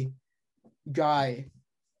 1-2-3 guy.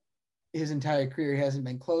 His entire career hasn't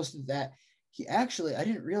been close to that. He actually, I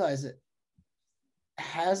didn't realize it,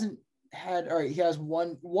 hasn't had, all right, he has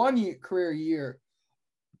one career year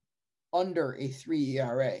under a 3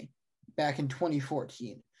 ERA back in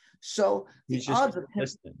 2014. So he's just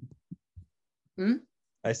consistent.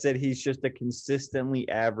 I said he's just a consistently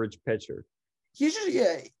average pitcher. He's just,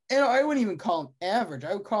 and I wouldn't even call him average.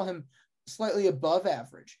 I would call him slightly above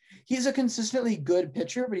average. He's a consistently good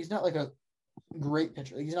pitcher, but he's not like a great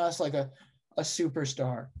pitcher. He's not like a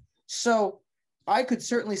superstar. So I could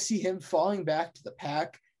certainly see him falling back to the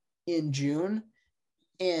pack in June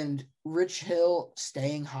and Rich Hill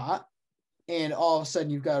staying hot, and all of a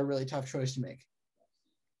sudden you've got a really tough choice to make.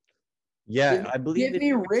 Yeah, I believe give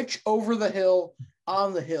me Rich over the Hill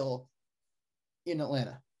on the Hill in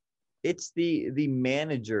Atlanta. It's the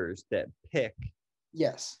managers that pick.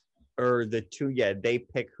 Yes. Or the two, they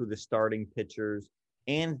pick who the starting pitchers,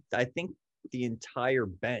 and I think the entire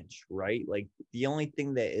bench, right? Like the only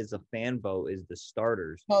thing that is a fan vote is the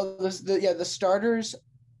starters. No, the starters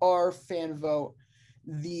are fan vote.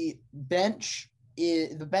 The bench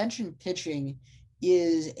and pitching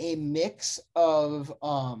is a mix of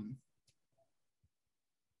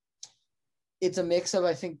it's a mix of,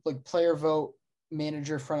 I think, like player vote,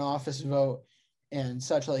 manager, front office vote, and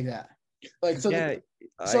such like that. Like so,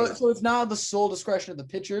 so it's not the sole discretion of the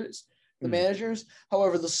pitchers, the managers.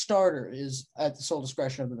 However, the starter is at the sole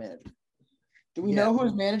discretion of the manager. Do we know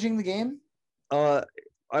who's managing the game?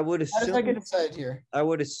 I would assume. How does that get decided here? I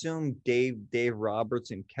would assume Dave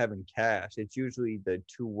Roberts and Kevin Cash. It's usually the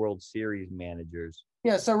 2 World Series managers.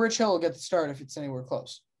 Yeah, so Rich Hill will get the start if it's anywhere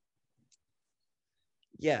close.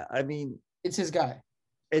 Yeah, I mean, it's his guy.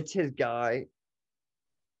 It's his guy.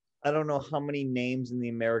 I don't know how many names in the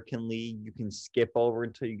American League you can skip over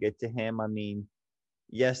until you get to him. I mean,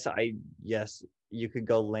 yes, you could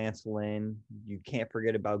go Lance Lynn. You can't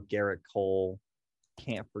forget about Garrett Cole.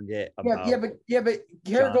 Can't forget about but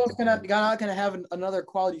Garrett Cole's not going to have another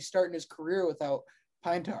quality start in his career without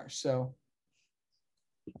Pine Tar. So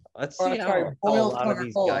let's see how a lot of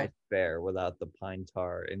these guys fare without the Pine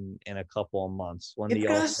Tar in a couple of months when it's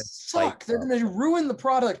gonna suck. They're going to ruin the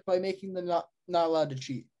product by making them not allowed to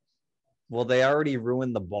cheat. Well, they already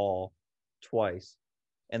ruined the ball twice,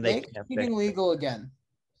 and they can't cheating legal again.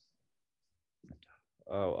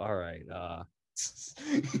 Oh, all right.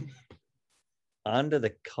 On to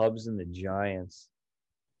the Cubs and the Giants.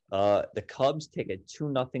 The Cubs take a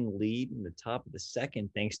 2-0 lead in the top of the second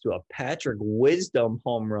thanks to a Patrick Wisdom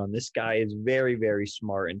home run. This guy is very, very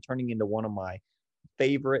smart and turning into one of my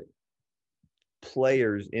favorite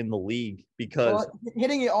players in the league because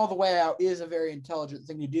hitting it all the way out is a very intelligent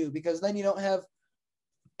thing to do because then you don't have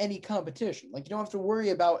any competition. Like you don't have to worry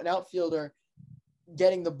about an outfielder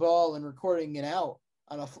getting the ball and recording it out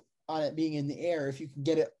on it being in the air if you can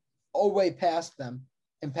get it all the way past them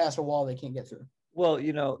and past a wall they can't get through. Well,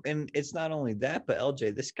 and it's not only that, but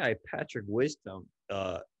LJ, this guy Patrick Wisdom,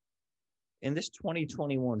 in this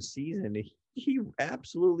 2021 season, he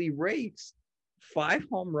absolutely rakes 5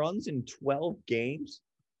 home runs in 12 games.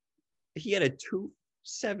 He had a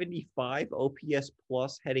 275 OPS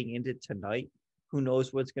plus heading into tonight. Who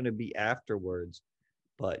knows what's going to be afterwards?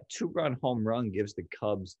 But 2-run home run gives the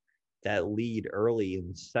Cubs that lead early in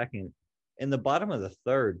the second. In the bottom of the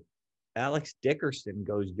third, Alex Dickerson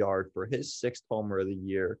goes yard for his 6th homer of the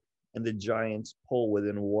year, and the Giants pull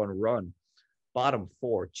within 1 run. Bottom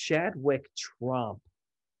 4, Chadwick Tromp.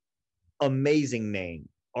 Amazing name.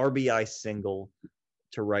 RBI single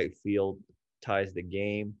to right field, ties the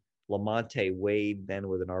game. Lamonte Wade then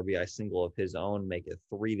with an RBI single of his own, make it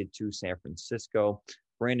 3-2 San Francisco.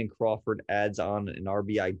 Brandon Crawford adds on an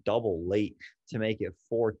RBI double late to make it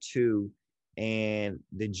 4-2. And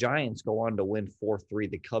the Giants go on to win 4-3.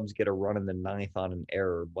 The Cubs get a run in the 9th on an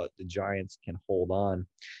error, but the Giants can hold on.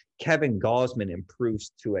 Kevin Gausman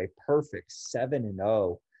improves to a perfect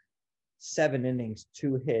 7-0. 7 innings,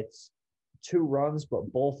 2 hits, 2 runs,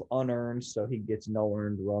 but both unearned, so he gets no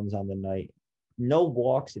earned runs on the night. No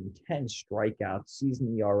walks and 10 strikeouts.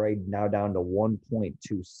 Season ERA now down to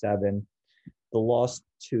 1.27. The loss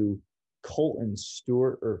to Cole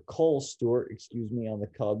Stewart, on the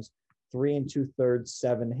Cubs. 3 2/3,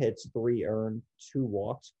 7 hits, 3 earned, 2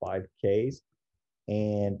 walks, 5 Ks.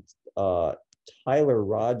 And Tyler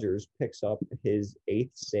Rogers picks up his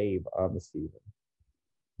 8th save on the season.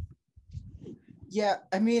 Yeah,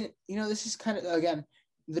 I mean, this is kind of, again,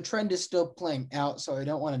 the trend is still playing out, so I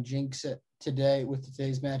don't want to jinx it today with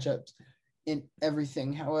today's matchups and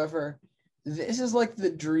everything. However, this is like the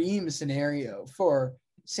dream scenario for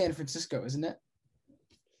San Francisco, isn't it?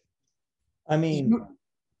 I mean,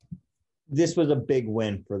 this was a big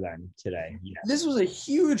win for them today. Yeah. This was a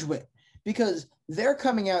huge win because they're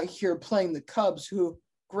coming out here playing the Cubs, who,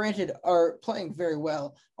 granted, are playing very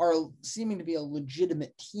well, are seeming to be a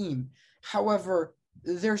legitimate team. However,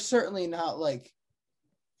 they're certainly not like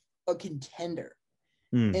a contender.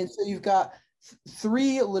 And so you've got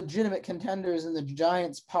 3 legitimate contenders in the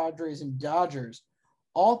Giants, Padres, and Dodgers,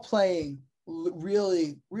 all playing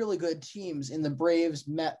really, really good teams in the Braves,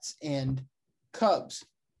 Mets, and Cubs.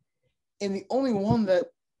 And the only one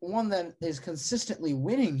that is consistently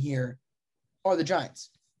winning here are the Giants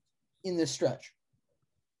in this stretch.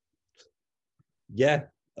 Yeah,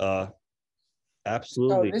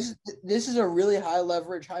 absolutely. So this is a really high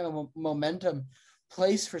leverage, high momentum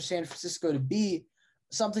place for San Francisco to be,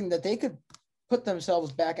 something that they could put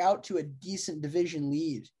themselves back out to a decent division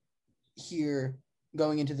lead here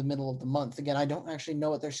going into the middle of the month. Again, I don't actually know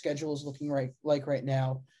what their schedule is looking like right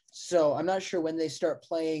now, so I'm not sure when they start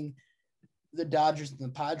playing the Dodgers and the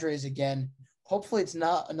Padres again. Hopefully it's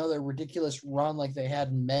not another ridiculous run like they had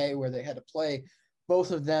in May where they had to play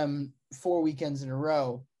both of them 4 weekends in a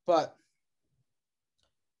row. But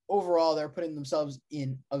overall, they're putting themselves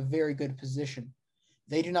in a very good position.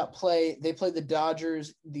 They play the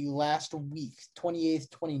Dodgers the last week, 28th,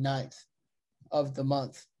 29th of the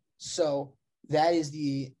month. So that is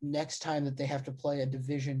the next time that they have to play a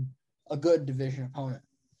good division opponent.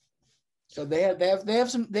 So they have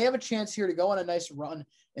a chance here to go on a nice run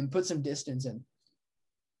and put some distance in.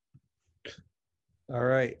 All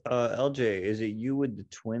right, LJ, is it you with the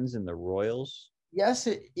Twins and the Royals? Yes,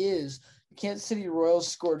 it is. The Kansas City Royals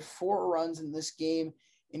scored 4 runs in this game,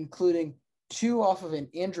 including 2 off of an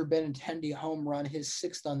Andrew Benintendi home run, his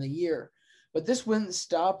 6th on the year. But this wouldn't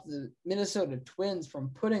stop the Minnesota Twins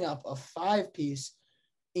from putting up a 5-piece,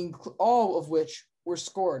 all of which were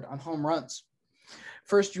scored on home runs.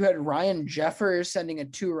 First, you had Ryan Jeffers sending a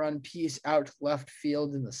 2-run piece out to left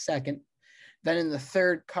field in the second. Then in the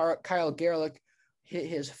third, Kyle Gerlich hit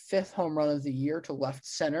his 5th home run of the year to left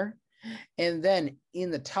center. And then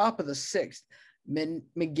in the top of the 6th,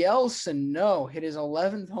 Miguel Sano hit his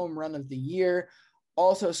 11th home run of the year,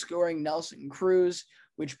 also scoring Nelson Cruz,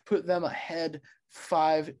 which put them ahead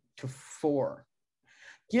 5-4.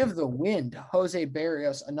 Give the win to Jose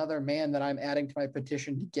Barrios, another man that I'm adding to my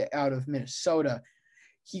petition to get out of Minnesota.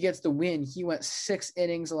 He gets the win. He went 6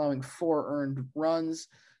 innings, allowing 4 earned runs.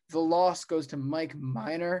 The loss goes to Mike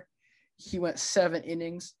Minor. He went 7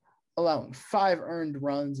 innings, allowing 5 earned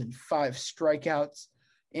runs and 5 strikeouts.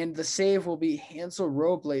 And the save will be Hansel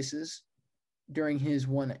Robles during his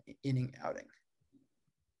 1-inning outing.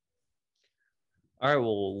 All right,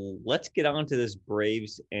 well, let's get on to this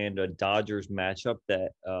Braves and Dodgers matchup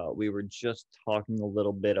that we were just talking a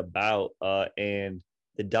little bit about. And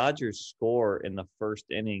The Dodgers score in the first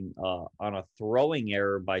inning on a throwing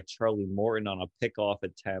error by Charlie Morton on a pickoff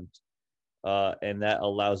attempt. And that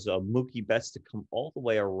allows Mookie Betts to come all the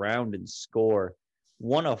way around and score.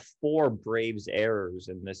 One of 4 Braves errors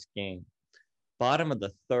in this game. Bottom of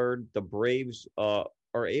the third, the Braves are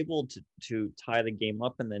able to tie the game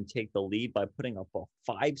up and then take the lead by putting up a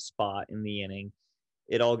 5 spot in the inning.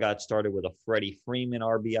 It all got started with a Freddie Freeman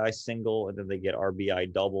RBI single, and then they get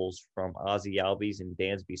RBI doubles from Ozzie Albies and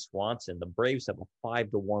Dansby Swanson. The Braves have a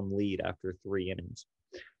 5-1 lead after 3 innings.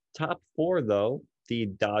 Top 4, though, the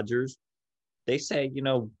Dodgers, they say,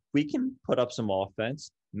 we can put up some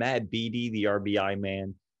offense. Matt Beattie, the RBI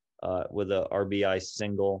man, with a RBI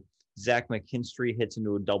single. Zach McKinstry hits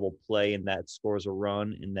into a double play, and that scores a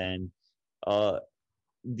run. And then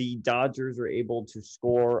the Dodgers are able to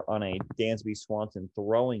score on a Dansby Swanson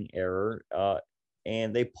throwing error,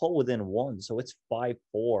 and they pull within 1. So it's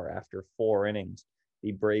 5-4 after 4 innings.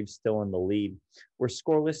 The Braves still in the lead. We're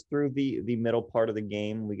scoreless through the middle part of the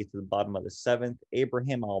game. We get to the bottom of the 7th.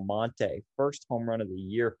 Abraham Almonte, first home run of the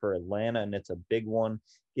year for Atlanta, and it's a big one.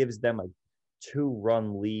 Gives them a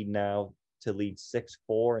 2-run lead now to lead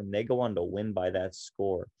 6-4, and they go on to win by that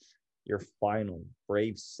score. Your final,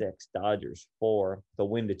 Braves 6, Dodgers 4. The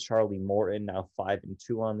win to Charlie Morton, now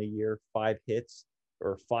 5-2 on the year. 5 hits,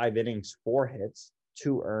 or 5 innings, 4 hits,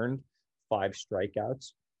 2 earned, 5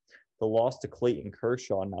 strikeouts. The loss to Clayton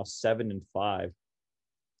Kershaw, now 7-5.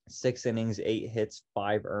 6 innings, 8 hits,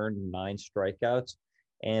 5 earned, 9 strikeouts.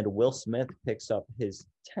 And Will Smith picks up his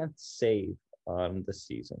 10th save on the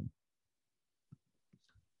season.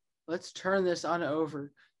 Let's turn this on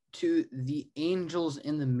over to the Angels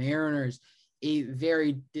and the Mariners. A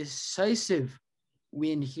very decisive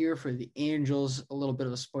win here for the Angels. A little bit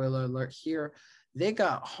of a spoiler alert here. They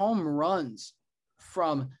got home runs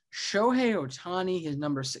from Shohei Ohtani, his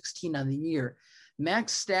number 16 on the year,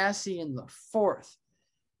 Max Stassi in the 4th,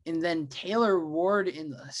 and then Taylor Ward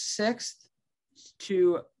in the 6th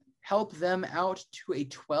to help them out to a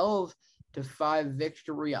 12-5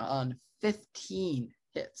 victory on 15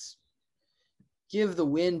 hits. Give the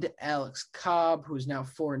win to Alex Cobb, who is now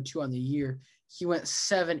 4-2 on the year. He went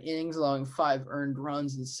 7 innings, allowing 5 earned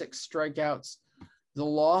runs and 6 strikeouts. The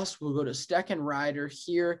loss will go to Steckenrider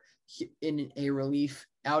here in a relief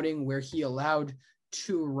outing where he allowed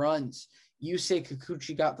 2 runs. Yusei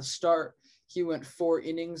Kikuchi got the start. He went 4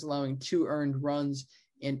 innings, allowing 2 earned runs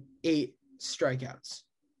and 8 strikeouts.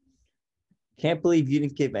 Can't believe you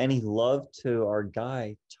didn't give any love to our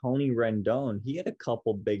guy, Tony Rendon. He had a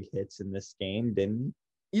couple big hits in this game, didn't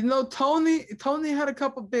he? Tony had a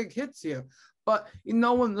couple big hits here. But,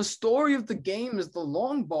 when the story of the game is the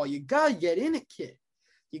long ball, you got to get in it, kid.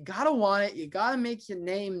 You got to want it. You got to make your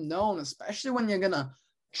name known, especially when you're going to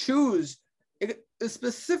choose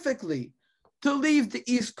specifically to leave the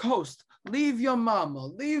East Coast. Leave your mama,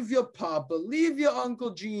 leave your papa, leave your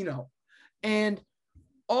Uncle Gino. And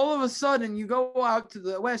all of a sudden, you go out to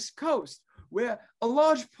the West Coast, where a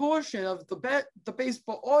large portion of the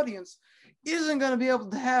baseball audience isn't going to be able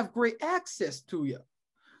to have great access to you.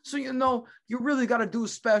 So, you really got to do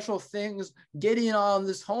special things, get in on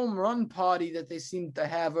this home run party that they seem to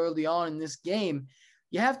have early on in this game.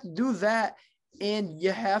 You have to do that, and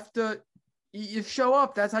you show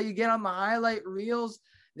up. That's how you get on the highlight reels.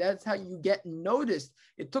 That's how you get noticed.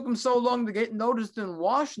 It took him so long to get noticed in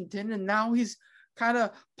Washington, and now he's kind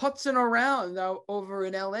of putzing around now over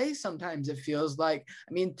in LA. Sometimes it feels like,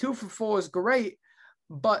 2 for 4 is great,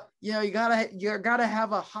 but you gotta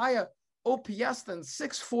have a higher OPS than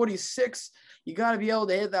 646. You gotta be able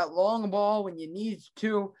to hit that long ball when you need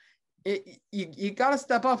to. You gotta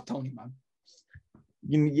step up, Tony, man.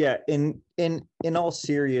 Yeah, in all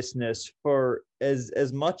seriousness, for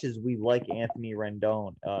as much as we like Anthony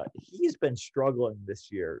Rendon, he's been struggling this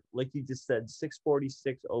year. Like you just said,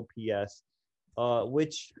 646 OPS.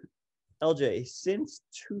 Which, LJ, since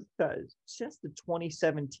the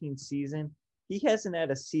 2017 season, he hasn't had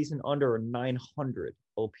a season under a 900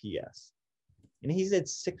 OPS. And he's at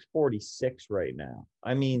 646 right now.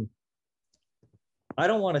 I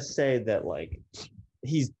don't want to say that,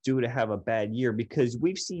 he's due to have a bad year, because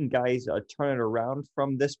we've seen guys turn it around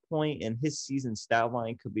from this point, and his season stat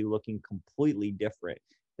line could be looking completely different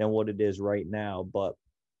than what it is right now. But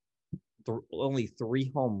only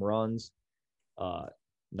 3 home runs,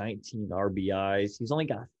 19 RBIs. He's only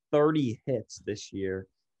got 30 hits this year.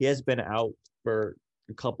 He has been out for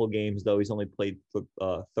a couple games, though. He's only played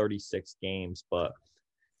 36 games. But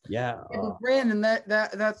yeah, Brandon,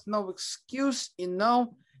 that's no excuse.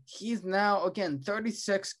 He's now, again,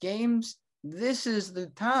 36 games. This is the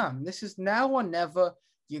time. This is now or never.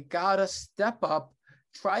 You gotta step up.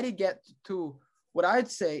 Try to get to what I'd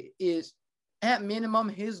say is, at minimum,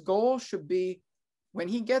 his goal should be when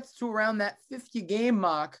he gets to around that 50 game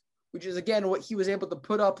mark, which is again what he was able to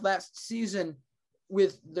put up last season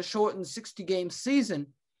with the shortened 60 game season,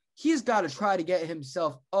 he's got to try to get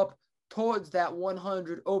himself up towards that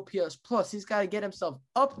 100 OPS plus. He's got to get himself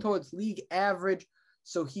up towards league average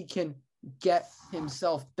so he can get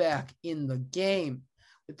himself back in the game.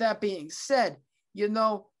 With that being said, you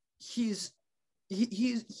know, he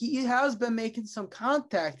has been making some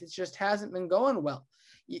contact. It just hasn't been going well.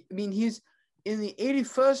 I mean, he's in the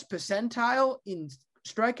 81st percentile in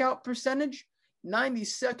strikeout percentage,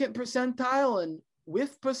 92nd percentile in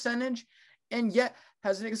whiff percentage, and yet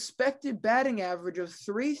has an expected batting average of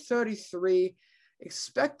 .333,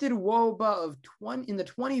 expected WOBA of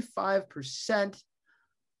 25%.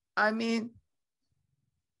 I mean,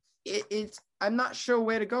 I'm not sure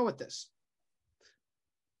where to go with this.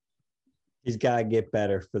 He's got to get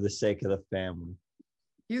better for the sake of the family.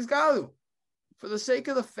 He's got to, for the sake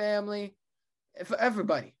of the family, and for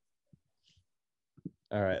everybody.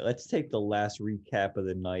 All right, let's take the last recap of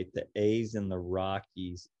the night. The A's and the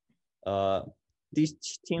Rockies.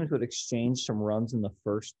 These teams would exchange some runs in the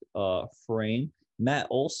first frame. Matt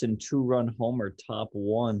Olson, 2-run homer, top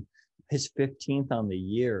one. His 15th on the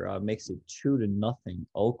year makes it 2-0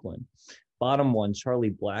 Oakland. Bottom one, Charlie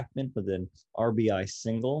Blackmon with an RBI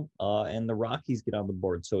single, and the Rockies get on the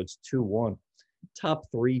board, so it's 2-1.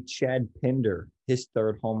 Top three, Chad Pinder, his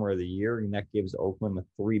third homer of the year, and that gives Oakland a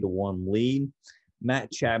 3-1 lead.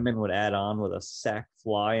 Matt Chapman would add on with a sac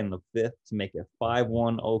fly in the fifth to make it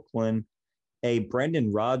 5-1 Oakland. A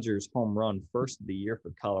Brendan Rodgers home run, first of the year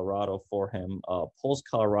for Colorado for him, pulls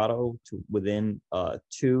Colorado to within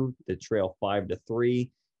 2 to trail 5-3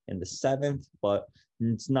 in the seventh, but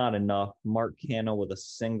it's not enough. Mark Canha with a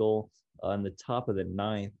single in the top of the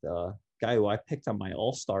ninth, guy who I picked on my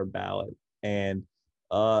all-star ballot, and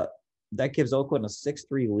that gives Oakland a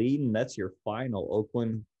 6-3 lead, and that's your final.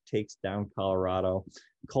 Oakland takes down Colorado.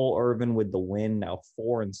 Cole Irvin with the win, now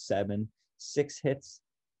 4-7, 6 hits,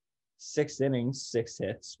 6 innings, 6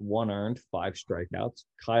 hits, 1 earned, 5 strikeouts.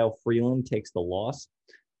 Kyle Freeland takes the loss,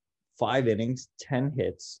 5 innings, 10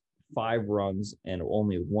 hits, 5 runs, and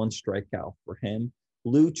only 1 strikeout for him.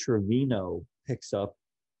 Lou Trevino picks up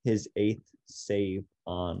his 8th save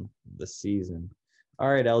on the season.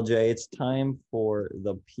 All right, LJ, it's time for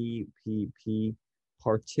the PPP,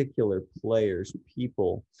 particular players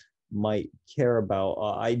people might care about.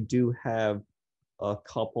 I do have a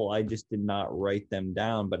couple. I just did not write them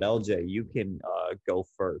down, but LJ, you can go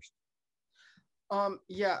first.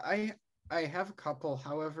 Yeah, I have a couple.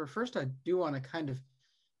 However, first I do want to kind of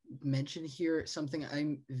mention here something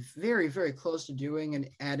I'm very, very close to doing and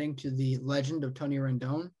adding to the legend of Tony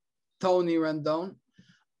Rendon.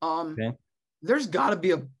 Okay. There's got to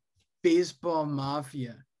be a baseball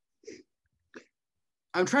mafia.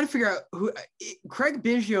 I'm trying to figure out who. Craig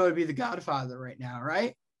Biggio would be the godfather right now,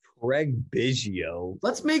 right? Craig Biggio.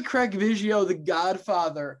 Let's make Craig Biggio the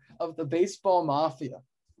godfather of the baseball mafia.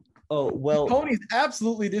 Oh, well. Tony's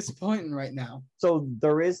absolutely disappointing right now. So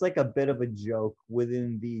there is like a bit of a joke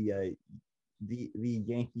within the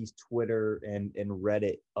Yankees Twitter and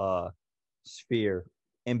Reddit sphere.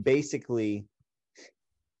 And basically,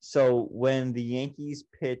 so when the Yankees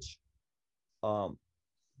pitch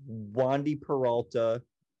Wandy Peralta,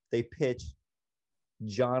 they pitch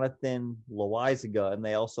Jonathan Loaizaga, and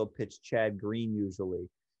they also pitch Chad Green usually.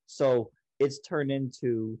 So it's turned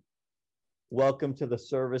into welcome to the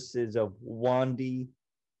services of Wandy.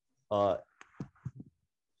 I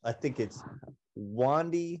think it's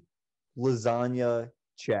Wandy Lasagna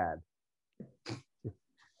Chad.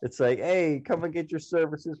 It's like, hey, come and get your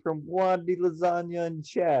services from Wandy Lasagna and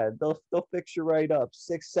Chad. They'll fix you right up.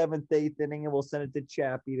 6th, 7th, 8th inning, and we'll send it to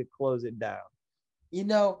Chappie to close it down. You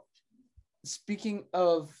know, speaking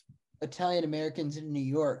of Italian Americans in New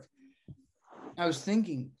York, I was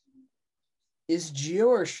thinking, is Gio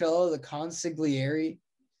Urshela the consigliere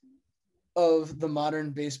of the modern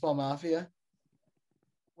baseball mafia?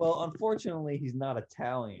 Well, unfortunately, he's not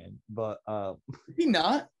Italian, but he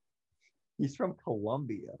not? He's from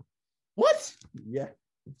Colombia. What? Yeah.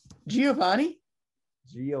 Giovanni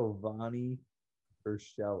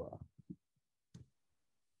Urshela.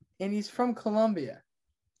 And he's from Colombia.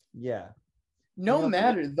 Yeah. No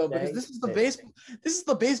matter though, because this is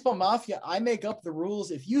the baseball mafia. I make up the rules.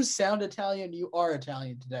 If you sound Italian, you are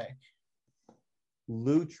Italian today.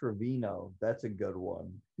 Lou Trevino, that's a good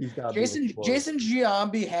one. He's got Jason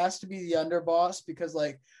Giambi has to be the underboss because,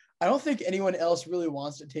 like, I don't think anyone else really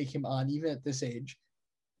wants to take him on, even at this age.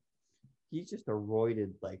 He's just a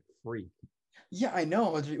roided like freak. Yeah, I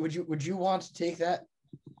know. Would you want to take that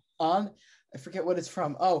on? I forget what it's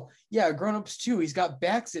from. Oh, yeah, Grown Ups 2. He's got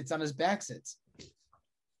back sits on his back sits.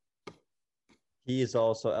 He is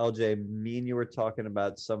also, LJ, me and you were talking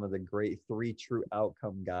about some of the great 3 true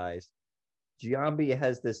outcome guys. Giambi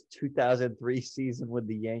has this 2003 season with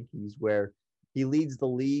the Yankees where he leads the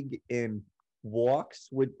league in walks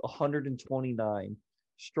with 129,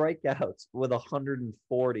 strikeouts with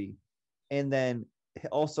 140, and then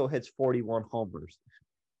also hits 41 homers.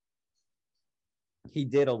 He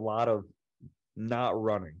did a lot of not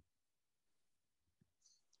running.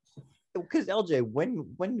 Because LJ,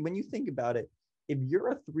 when you think about it, if you're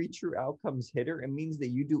a 3 true outcomes hitter, it means that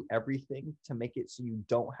you do everything to make it so you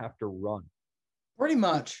don't have to run. Pretty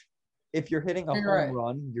much. If you're hitting a home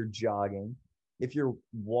run, you're jogging. If you're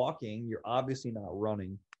walking, you're obviously not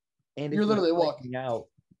running. And if you're literally walking out,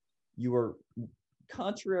 you are,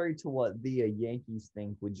 contrary to what the Yankees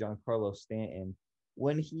think with Giancarlo Stanton,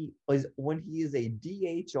 when he is a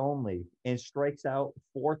DH only and strikes out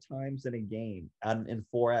 4 times in a game in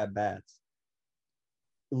 4 at-bats,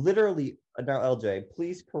 literally, now LJ,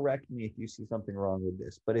 please correct me if you see something wrong with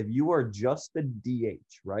this, but if you are just the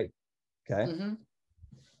DH, right? Okay. Mm-hmm.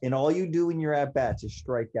 And all you do in your at-bats is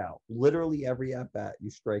strike out. Literally every at-bat, you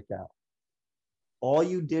strike out. All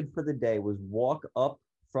you did for the day was walk up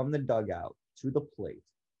from the dugout to the plate,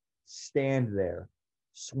 stand there,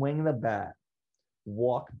 swing the bat,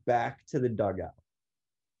 walk back to the dugout.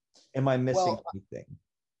 Am I missing anything?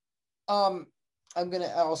 I'm going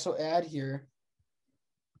to also add here.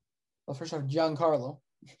 Well, first off, Giancarlo.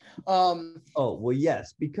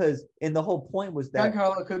 Yes, because and the whole point was that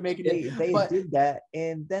Giancarlo could make it. They did that,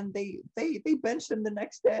 and then they benched him the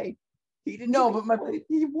next day. He didn't. No, but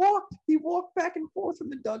he walked back and forth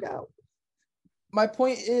from the dugout. My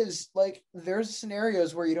point is, like, there's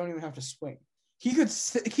scenarios where you don't even have to swing. He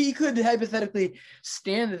could hypothetically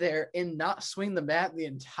stand there and not swing the bat the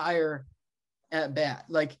entire at bat.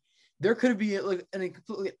 Like, there could be like a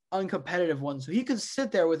completely uncompetitive one. So he could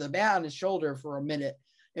sit there with a bat on his shoulder for a minute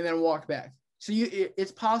and then walk back. So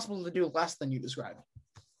it's possible to do less than you described.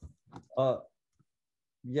 Yeah,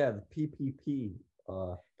 the PPP.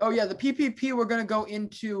 The PPP, we're going to go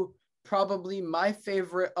into probably my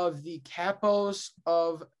favorite of the capos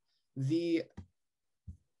of the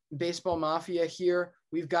baseball mafia here.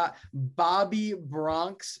 We've got Bobby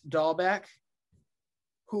Bronx Dahlbeck,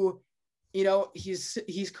 who, you know,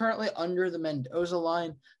 he's currently under the Mendoza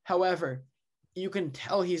line. However, you can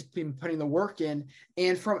tell he's been putting the work in,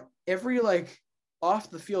 and from every like off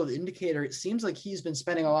the field indicator, it seems like he's been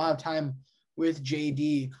spending a lot of time with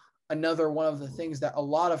JD. Another one of the things that a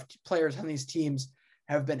lot of players on these teams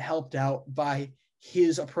have been helped out by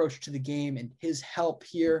his approach to the game and his help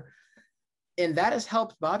here. And that has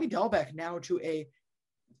helped Bobby Dahlbeck now to a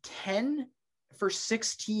 10 for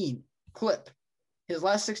 16 clip. His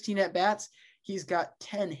last 16 at-bats, he's got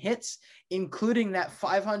 10 hits, including that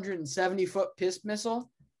 570-foot piss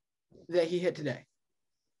missile that he hit today.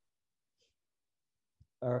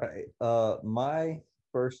 All right. My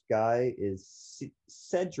first guy is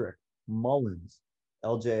Cedric Mullins.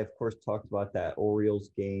 LJ, of course, talked about that Orioles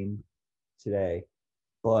game today.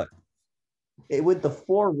 But with the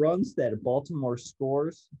 4 runs that Baltimore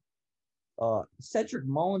scores, Cedric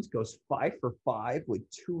Mullins goes 5 for 5 with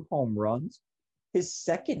 2 home runs. His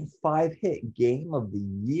second 5-hit game of the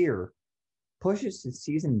year pushes his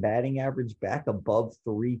season batting average back above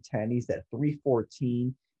 310. He's at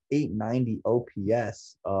 314, 890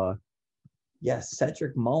 OPS.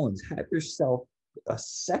 Cedric Mullins, have yourself a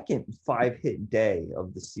second 5-hit day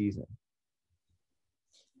of the season.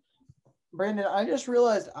 Brandon, I just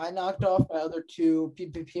realized I knocked off my other 2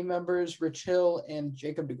 PPP members, Rich Hill and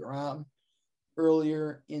Jacob deGrom,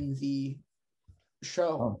 earlier in the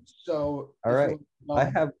show. So all right,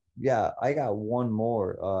 I got one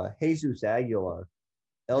more. Jesus Aguilar.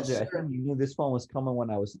 LJ, yes, I think you knew this one was coming when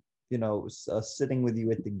I was, sitting with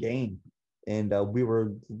you at the game, and we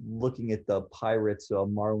were looking at the Pirates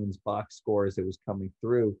Marlins box score as it was coming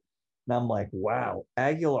through, and I'm like, wow,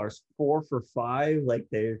 Aguilar's 4 for 5. Like,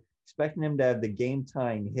 they're expecting him to have the game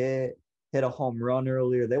tying hit a home run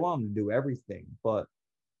earlier. They want him to do everything, but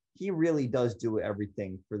he really does do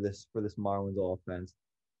everything for this Marlins offense.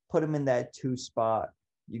 Put him in that 2 spot.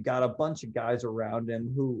 You got a bunch of guys around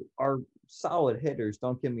him who are solid hitters.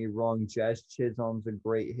 Don't get me wrong. Jazz Chisholm's a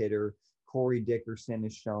great hitter. Corey Dickerson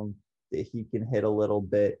has shown that he can hit a little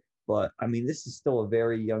bit. But, I mean, this is still a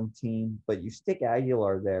very young team. But you stick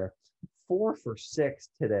Aguilar there. 4 for 6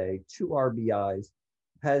 today, 2 RBIs.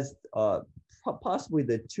 Has possibly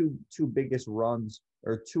the two biggest runs,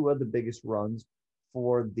 or 2 of the biggest runs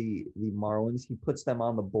for the Marlins. He puts them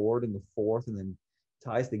on the board in the 4th and then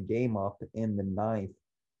ties the game up in the 9th.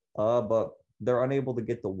 But they're unable to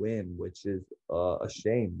get the win, which is a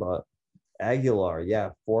shame. But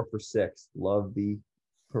Aguilar, 4 for 6. Love the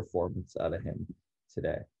performance out of him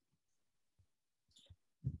today.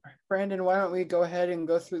 Brandon, why don't we go ahead and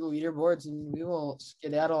go through the leaderboards, and we will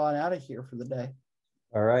skedaddle on out of here for the day.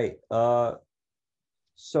 All right.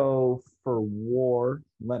 So for WAR,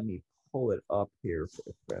 let me pull it up here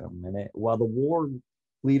for a minute. While the WAR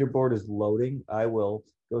leaderboard is loading, I will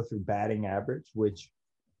go through batting average, which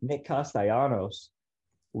Nick Castellanos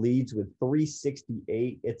leads with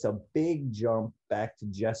 368. It's a big jump back to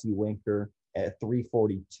Jesse Winker at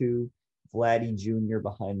 342. Vladdy Jr.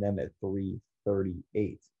 behind them at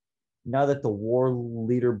 338. Now that the WAR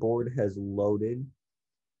leaderboard has loaded,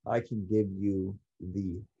 I can give you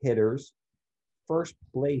the hitters. First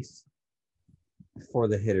place for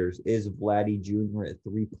the hitters is Vladdy Jr. at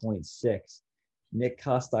 3.6. Nick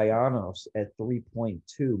Castellanos at 3.2.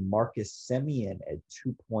 Marcus Semien at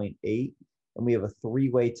 2.8. And we have a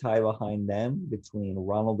three-way tie behind them between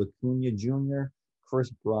Ronald Acuna Jr., Chris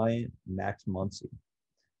Bryant, Max Muncy.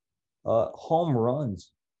 Home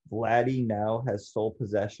runs. Vladdy now has sole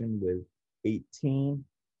possession with 18.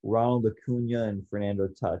 Ronald Acuna and Fernando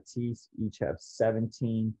Tatis each have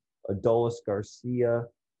 17. Adolis Garcia,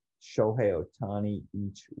 Shohei Ohtani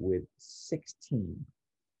each with 16.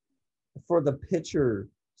 For the pitcher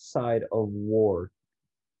side of WAR,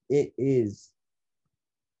 it is,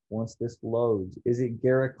 once this loads, is it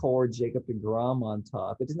Garrett Cole or Jacob deGrom on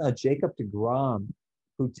top? It is not Jacob deGrom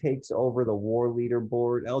who takes over the WAR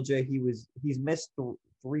leaderboard. LJ, he's missed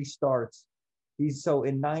 3 starts. So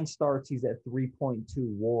in 9 starts, he's at 3.2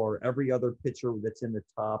 WAR. Every other pitcher that's in the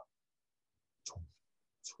top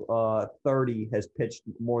 30 has pitched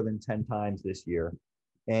more than 10 times this year,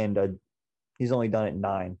 and he's only done it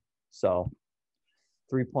 9. So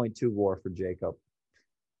 3.2 WAR for Jacob.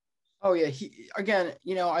 Oh yeah,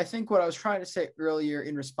 I think what I was trying to say earlier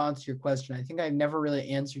in response to your question, I think I never really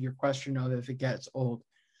answered your question of if it gets old.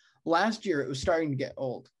 Last year, it was starting to get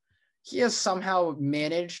old. He has somehow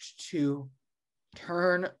managed to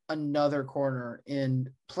turn another corner and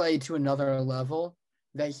play to another level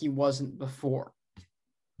that he wasn't before.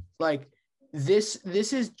 Like this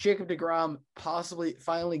is Jacob deGrom possibly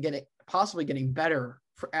getting better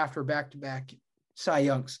after back-to-back Cy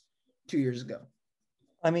Youngs 2 years ago.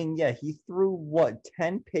 I mean, he threw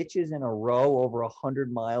 10 pitches in a row over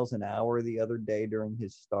 100 miles an hour the other day during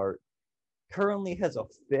his start. Currently has a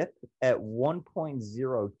FIP at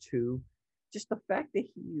 1.02. Just the fact that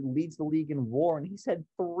he leads the league in WAR, and he's had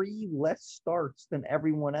 3 less starts than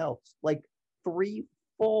everyone else, like 3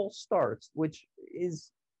 full starts, which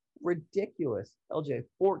is ridiculous. LJ,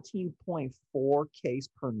 14.4 Ks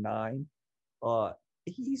per 9.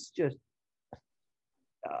 He's just,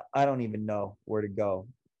 I don't even know where to go.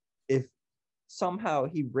 If somehow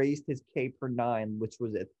he raised his K per 9, which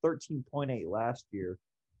was at 13.8 last year,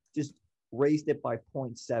 just raised it by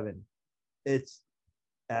 0.7. It's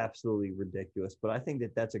absolutely ridiculous. But I think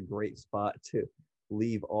that that's a great spot to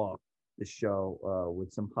leave off the show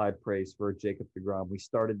with some high praise for Jacob deGrom. We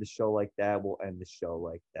started the show like that. We'll end the show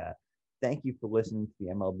like that. Thank you for listening to the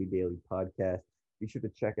MLB Daily Podcast. Be sure to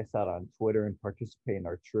check us out on Twitter and participate in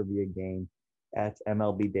our trivia game at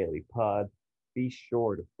MLB Daily Pod. Be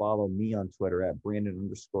sure to follow me on Twitter at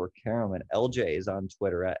Brandon_Carrollman. LJ is on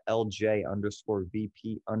Twitter at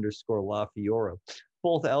LJ_VP_LaFiora.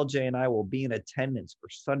 Both LJ and I will be in attendance for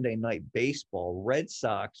Sunday Night Baseball, Red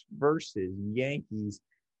Sox versus Yankees.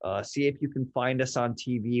 See if you can find us on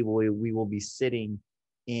TV. We will be sitting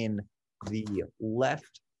in the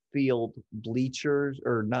left field bleachers,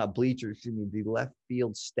 or not bleachers, the left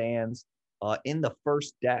field stands in the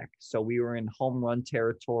first deck. So we were in home run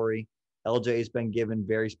territory. LJ has been given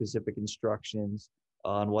very specific instructions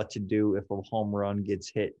on what to do if a home run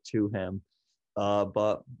gets hit to him.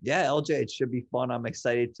 But yeah, LJ, it should be fun. I'm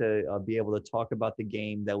excited to be able to talk about the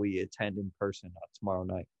game that we attend in person tomorrow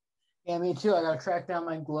night. Yeah, me too. I got to track down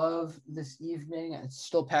my glove this evening. It's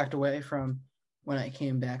still packed away from when I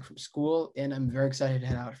came back from school, and I'm very excited to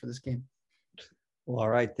head out for this game. Well, all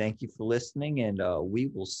right. Thank you for listening, and we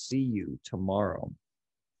will see you tomorrow.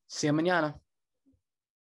 See you mañana.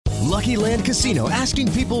 Lucky Land Casino,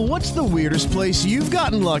 asking people, what's the weirdest place you've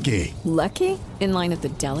gotten lucky? Lucky? In line at the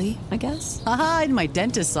deli, I guess? Aha, in my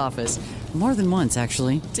dentist's office. More than once,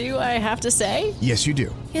 actually. Do I have to say? Yes, you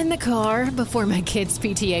do. In the car before my kids'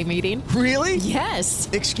 PTA meeting. Really? Yes.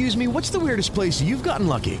 Excuse me, what's the weirdest place you've gotten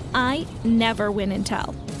lucky? I never win and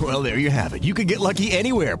tell. Well, there you have it. You can get lucky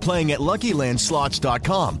anywhere, playing at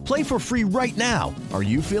LuckyLandSlots.com. Play for free right now. Are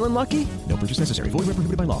you feeling lucky? No purchase necessary. Void where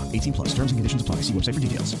prohibited by law. 18 plus. Terms and conditions apply. See website for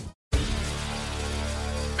details.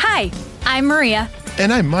 Hi, I'm Maria.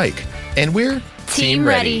 And I'm Mike. And we're Team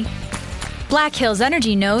Ready. Black Hills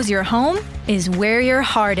Energy knows your home is where your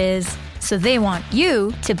heart is, so they want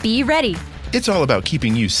you to be ready. It's all about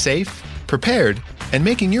keeping you safe, prepared, and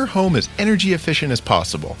making your home as energy efficient as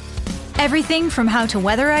possible. Everything from how to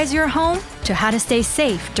weatherize your home to how to stay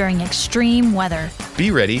safe during extreme weather.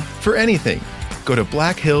 Be ready for anything. Go to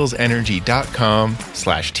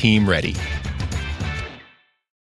blackhillsenergy.com/teamready.